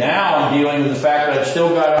paid. Now I'm dealing with the fact that I've still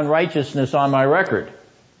got unrighteousness on my record.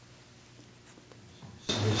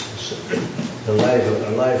 A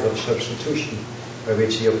life of substitution by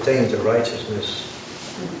which he obtains a righteousness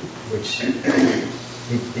which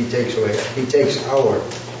he takes away. He takes our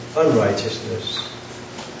unrighteousness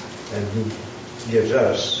and he gives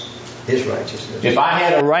us his righteousness. If I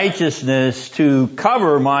had a righteousness to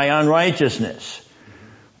cover my unrighteousness,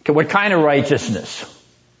 what kind of righteousness?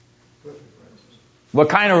 What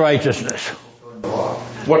kind of righteousness?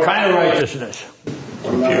 What kind of righteousness?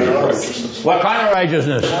 What kind of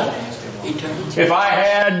righteousness? If I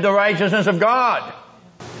had the righteousness of God,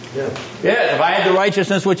 Yeah, if I had the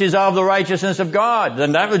righteousness which is of the righteousness of God,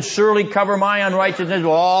 then that would surely cover my unrighteousness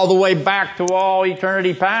all the way back to all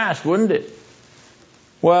eternity past, wouldn't it?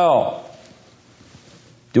 Well,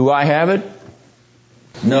 do I have it?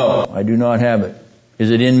 No, I do not have it.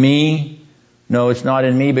 Is it in me? No, it's not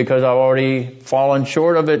in me because I've already fallen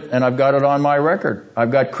short of it and I've got it on my record.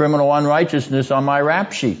 I've got criminal unrighteousness on my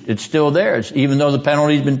rap sheet. It's still there. Even though the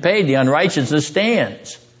penalty's been paid, the unrighteousness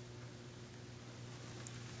stands.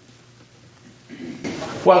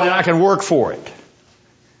 Well, then I can work for it.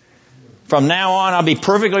 From now on, I'll be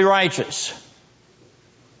perfectly righteous.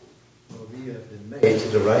 Well, we have been made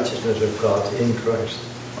the righteousness of God in Christ.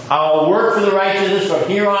 I'll work for the righteousness from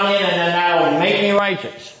here on in, and then that'll make me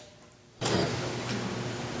righteous.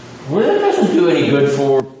 Well, that doesn't do any good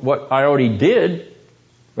for what I already did,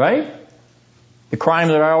 right? The crime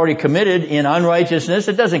that I already committed in unrighteousness,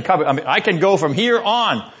 it doesn't cover. I mean, I can go from here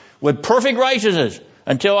on with perfect righteousness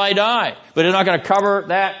until I die. But it's not going to cover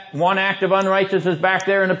that one act of unrighteousness back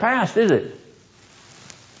there in the past, is it?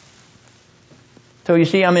 So you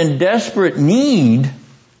see, I'm in desperate need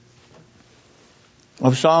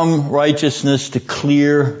of some righteousness to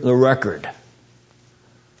clear the record.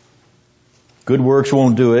 Good works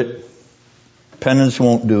won't do it. Penance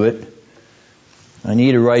won't do it. I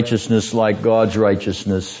need a righteousness like God's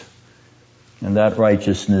righteousness. And that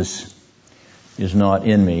righteousness is not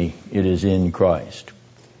in me. It is in Christ.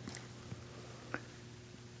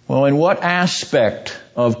 Well, in what aspect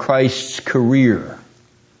of Christ's career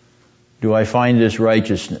do I find this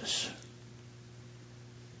righteousness?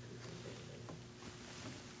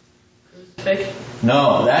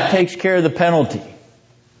 No, that takes care of the penalty.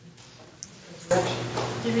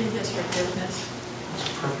 You mean his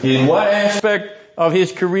forgiveness? In what aspect of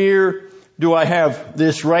his career do I have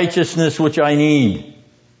this righteousness which I need?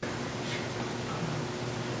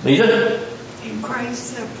 Lisa? In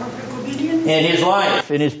Christ's perfect obedience. In his life,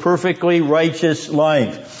 in his perfectly righteous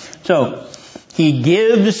life. So, he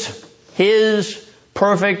gives his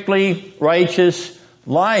perfectly righteous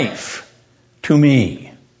life to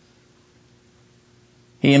me.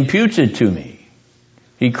 He imputes it to me.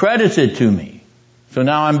 He credits it to me. So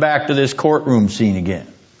now I'm back to this courtroom scene again.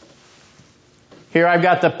 Here I've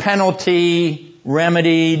got the penalty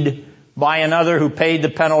remedied by another who paid the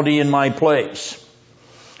penalty in my place.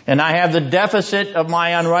 And I have the deficit of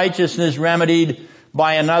my unrighteousness remedied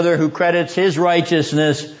by another who credits his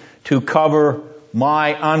righteousness to cover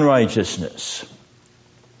my unrighteousness.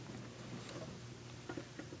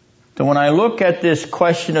 So when I look at this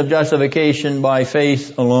question of justification by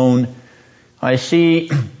faith alone, I see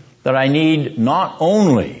that I need not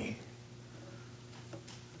only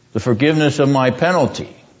the forgiveness of my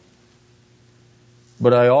penalty,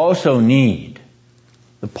 but I also need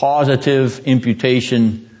the positive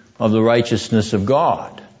imputation of the righteousness of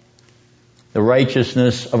God, the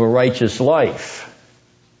righteousness of a righteous life.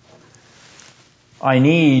 I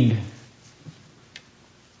need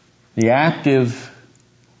the active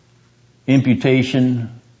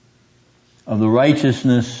imputation of the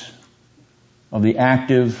righteousness of the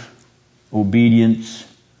active obedience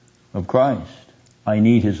of Christ. I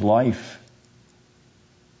need his life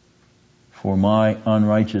for my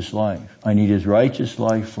unrighteous life. I need his righteous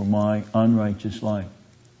life for my unrighteous life.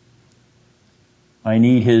 I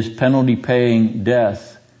need his penalty-paying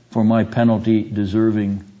death for my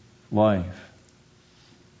penalty-deserving life.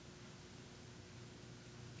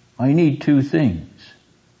 I need two things.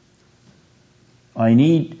 I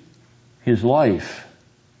need his life,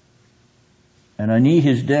 and I need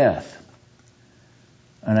his death.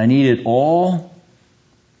 And I need it all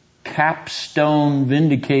capstone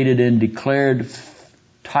vindicated and declared,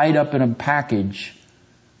 tied up in a package.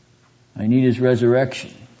 I need his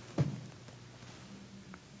resurrection.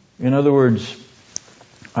 In other words,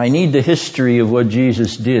 I need the history of what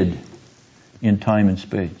Jesus did in time and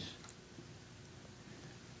space.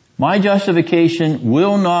 My justification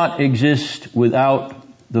will not exist without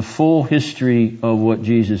the full history of what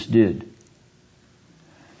Jesus did.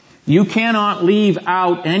 You cannot leave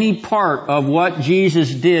out any part of what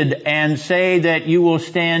Jesus did and say that you will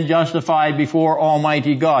stand justified before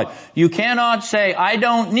Almighty God. You cannot say, I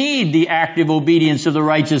don't need the active obedience of the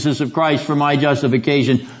righteousness of Christ for my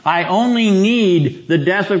justification. I only need the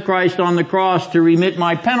death of Christ on the cross to remit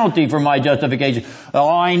my penalty for my justification.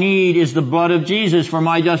 All I need is the blood of Jesus for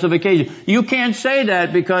my justification. You can't say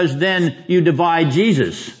that because then you divide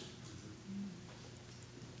Jesus.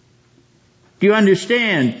 Do you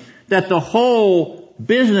understand that the whole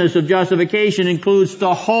business of justification includes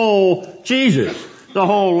the whole Jesus, the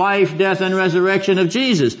whole life, death, and resurrection of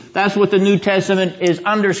Jesus? That's what the New Testament is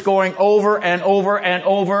underscoring over and over and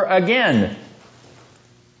over again.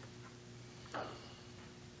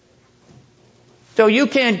 So you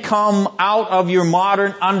can't come out of your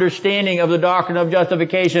modern understanding of the doctrine of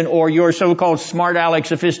justification or your so-called smart aleck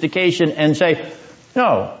sophistication and say,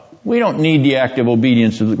 no, we don't need the active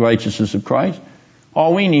obedience of the righteousness of Christ.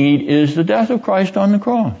 All we need is the death of Christ on the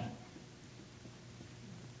cross.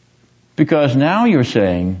 Because now you're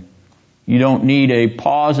saying you don't need a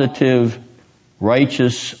positive,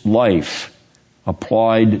 righteous life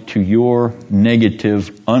applied to your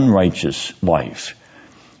negative, unrighteous life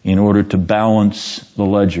in order to balance the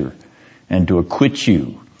ledger and to acquit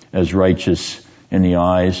you as righteous in the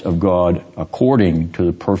eyes of God according to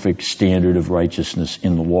the perfect standard of righteousness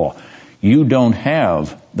in the law. You don't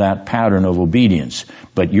have that pattern of obedience,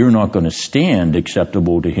 but you're not going to stand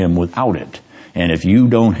acceptable to Him without it. And if you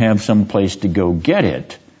don't have some place to go get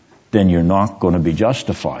it, then you're not going to be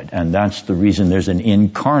justified. And that's the reason there's an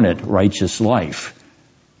incarnate righteous life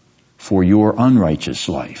for your unrighteous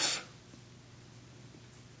life.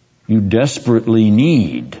 You desperately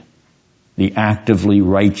need the actively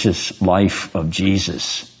righteous life of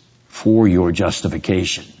Jesus for your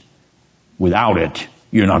justification. Without it,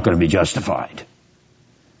 you're not going to be justified.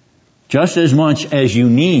 Just as much as you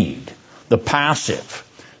need the passive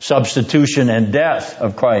substitution and death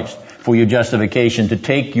of Christ for your justification to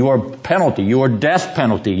take your penalty, your death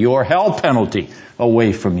penalty, your hell penalty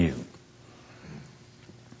away from you.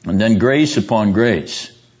 And then grace upon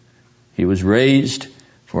grace. He was raised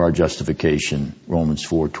for our justification, Romans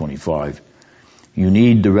 4:25. You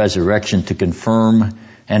need the resurrection to confirm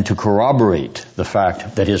and to corroborate the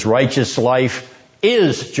fact that His righteous life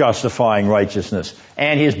is justifying righteousness,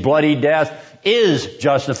 and His bloody death is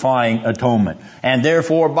justifying atonement. And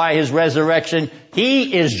therefore, by His resurrection,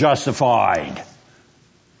 He is justified.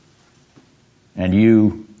 And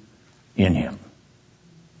you in Him.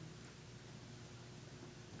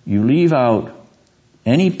 You leave out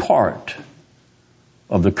any part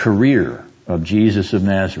of the career of Jesus of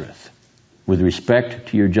Nazareth with respect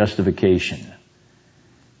to your justification,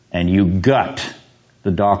 and you gut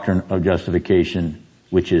the doctrine of justification,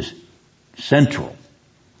 which is central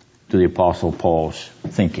to the Apostle Paul's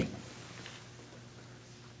thinking.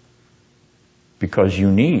 Because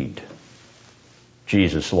you need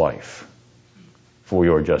Jesus' life for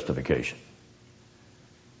your justification.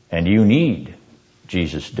 And you need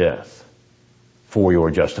Jesus' death for your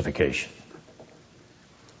justification.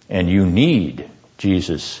 And you need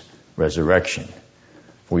Jesus' resurrection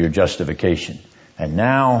for your justification. And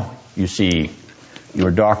now, you see,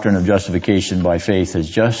 your doctrine of justification by faith has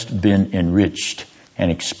just been enriched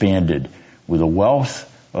and expanded with a wealth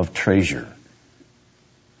of treasure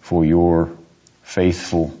for your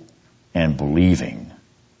faithful and believing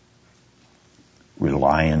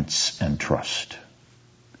reliance and trust.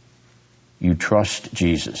 You trust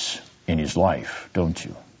Jesus in His life, don't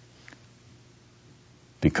you?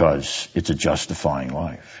 Because it's a justifying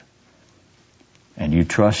life. And you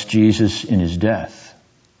trust Jesus in His death,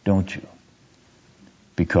 don't you?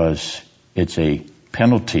 Because it's a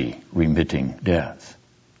penalty-remitting death.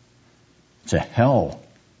 It's a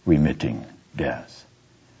hell-remitting death.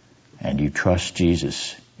 And you trust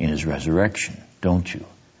Jesus in His resurrection, don't you?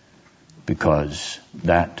 Because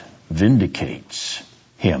that vindicates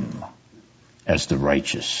Him as the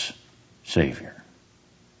righteous Savior.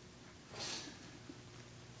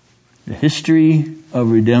 The history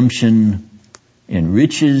of redemption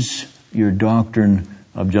enriches your doctrine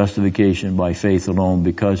of justification by faith alone,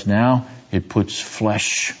 because now it puts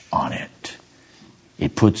flesh on it.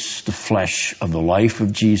 It puts the flesh of the life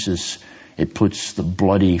of Jesus. It puts the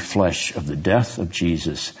bloody flesh of the death of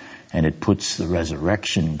Jesus. And it puts the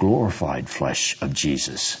resurrection, glorified flesh of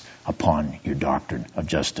Jesus upon your doctrine of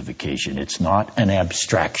justification. It's not an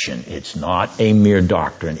abstraction. It's not a mere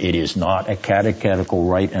doctrine. It is not a catechetical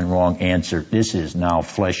right and wrong answer. This is now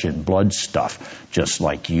flesh and blood stuff, just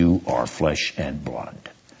like you are flesh and blood.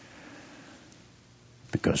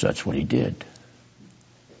 Because that's what He did.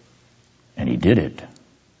 And He did it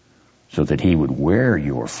so that He would wear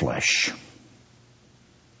your flesh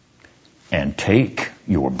and take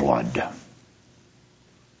your blood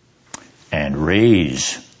and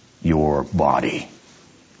raise your body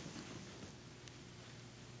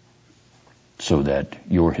so that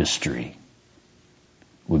your history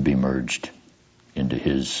would be merged into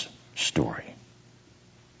His story.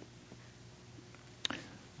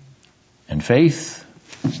 And faith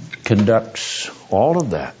conducts all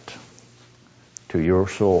of that to your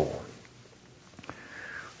soul.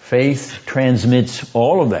 Faith transmits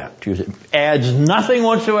all of that to you. Adds nothing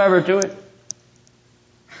whatsoever to it.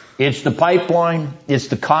 It's the pipeline. It's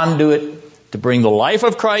the conduit to bring the life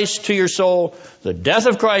of Christ to your soul, the death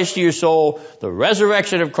of Christ to your soul, the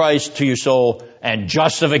resurrection of Christ to your soul, and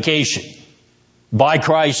justification by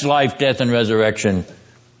Christ's life, death, and resurrection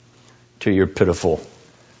to your pitiful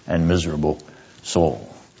and miserable soul.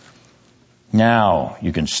 Now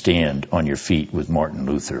you can stand on your feet with Martin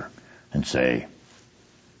Luther and say,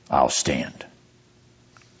 I'll stand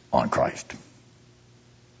on Christ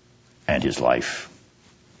and his life,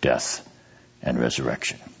 death, and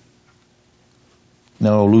resurrection.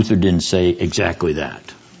 No, Luther didn't say exactly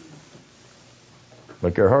that.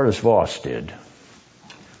 But Gerhardus Voss did.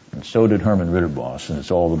 And so did Herman Ritterboss, and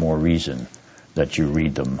it's all the more reason that you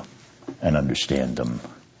read them and understand them,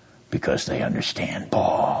 because they understand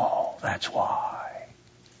Paul. That's why.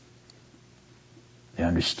 They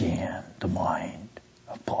understand the mind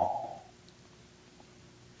of Paul,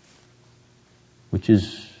 which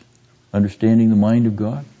is understanding the mind of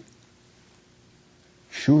God.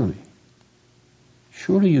 Surely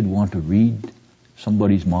you'd want to read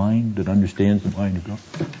somebody's mind that understands the mind of God.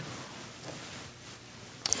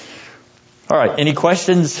 All right, any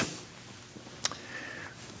questions?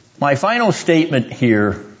 My final statement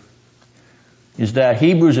here is that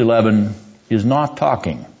Hebrews 11 is not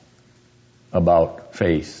talking about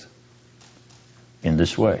faith in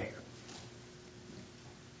this way.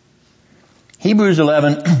 Hebrews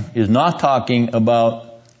 11 is not talking about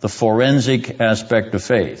the forensic aspect of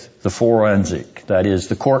faith, the forensic, that is,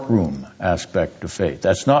 the courtroom aspect of faith.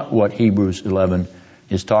 That's not what Hebrews 11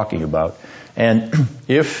 is talking about. And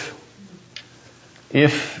if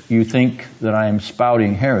you think that I am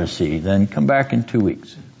spouting heresy, then come back in 2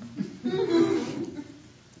 weeks.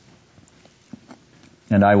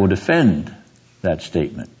 And I will defend that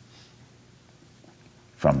statement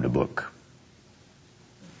from the book.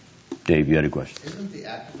 Dave, you had a question? Isn't the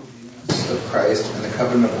active obedience of Christ and the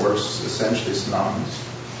covenant of works essentially synonymous?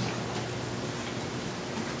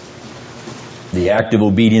 The active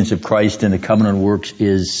obedience of Christ and the covenant of works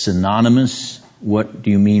is synonymous? What do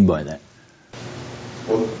you mean by that?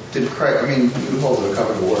 Well, did Christ, you hold the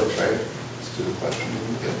covenant of works, right? That's to the question.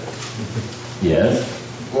 Yes.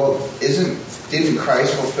 Well, didn't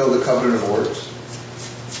Christ fulfill the covenant of works?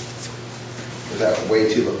 Is that way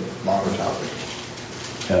too longer topic?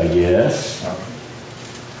 Yes. Okay.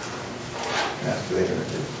 Ask later.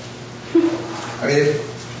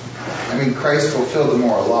 Christ fulfilled the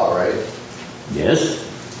moral law, right? Yes.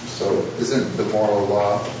 So isn't the moral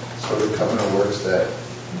law sort of covenant of works that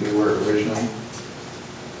we were originally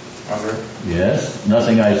under? Yes.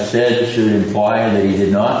 Nothing I said should imply that he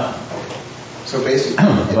did not. So basically...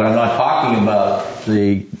 But I'm not talking about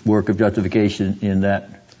the work of justification in that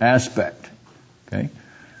aspect. Okay?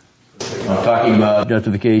 I'm talking about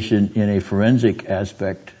justification in a forensic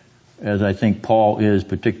aspect, as I think Paul is,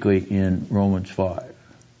 particularly in Romans 5.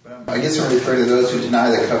 I guess I'm referring to those who deny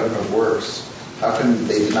the covenant of works. How can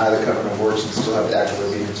they deny the covenant of works and still have the active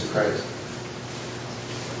obedience of Christ?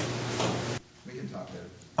 We can talk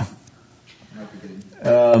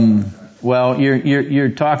later. Well, you're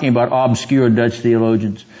talking about obscure Dutch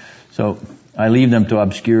theologians, so I leave them to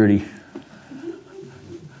obscurity.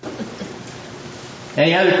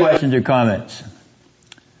 Any other questions or comments?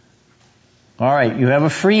 All right, you have a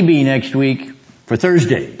freebie next week for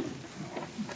Thursday.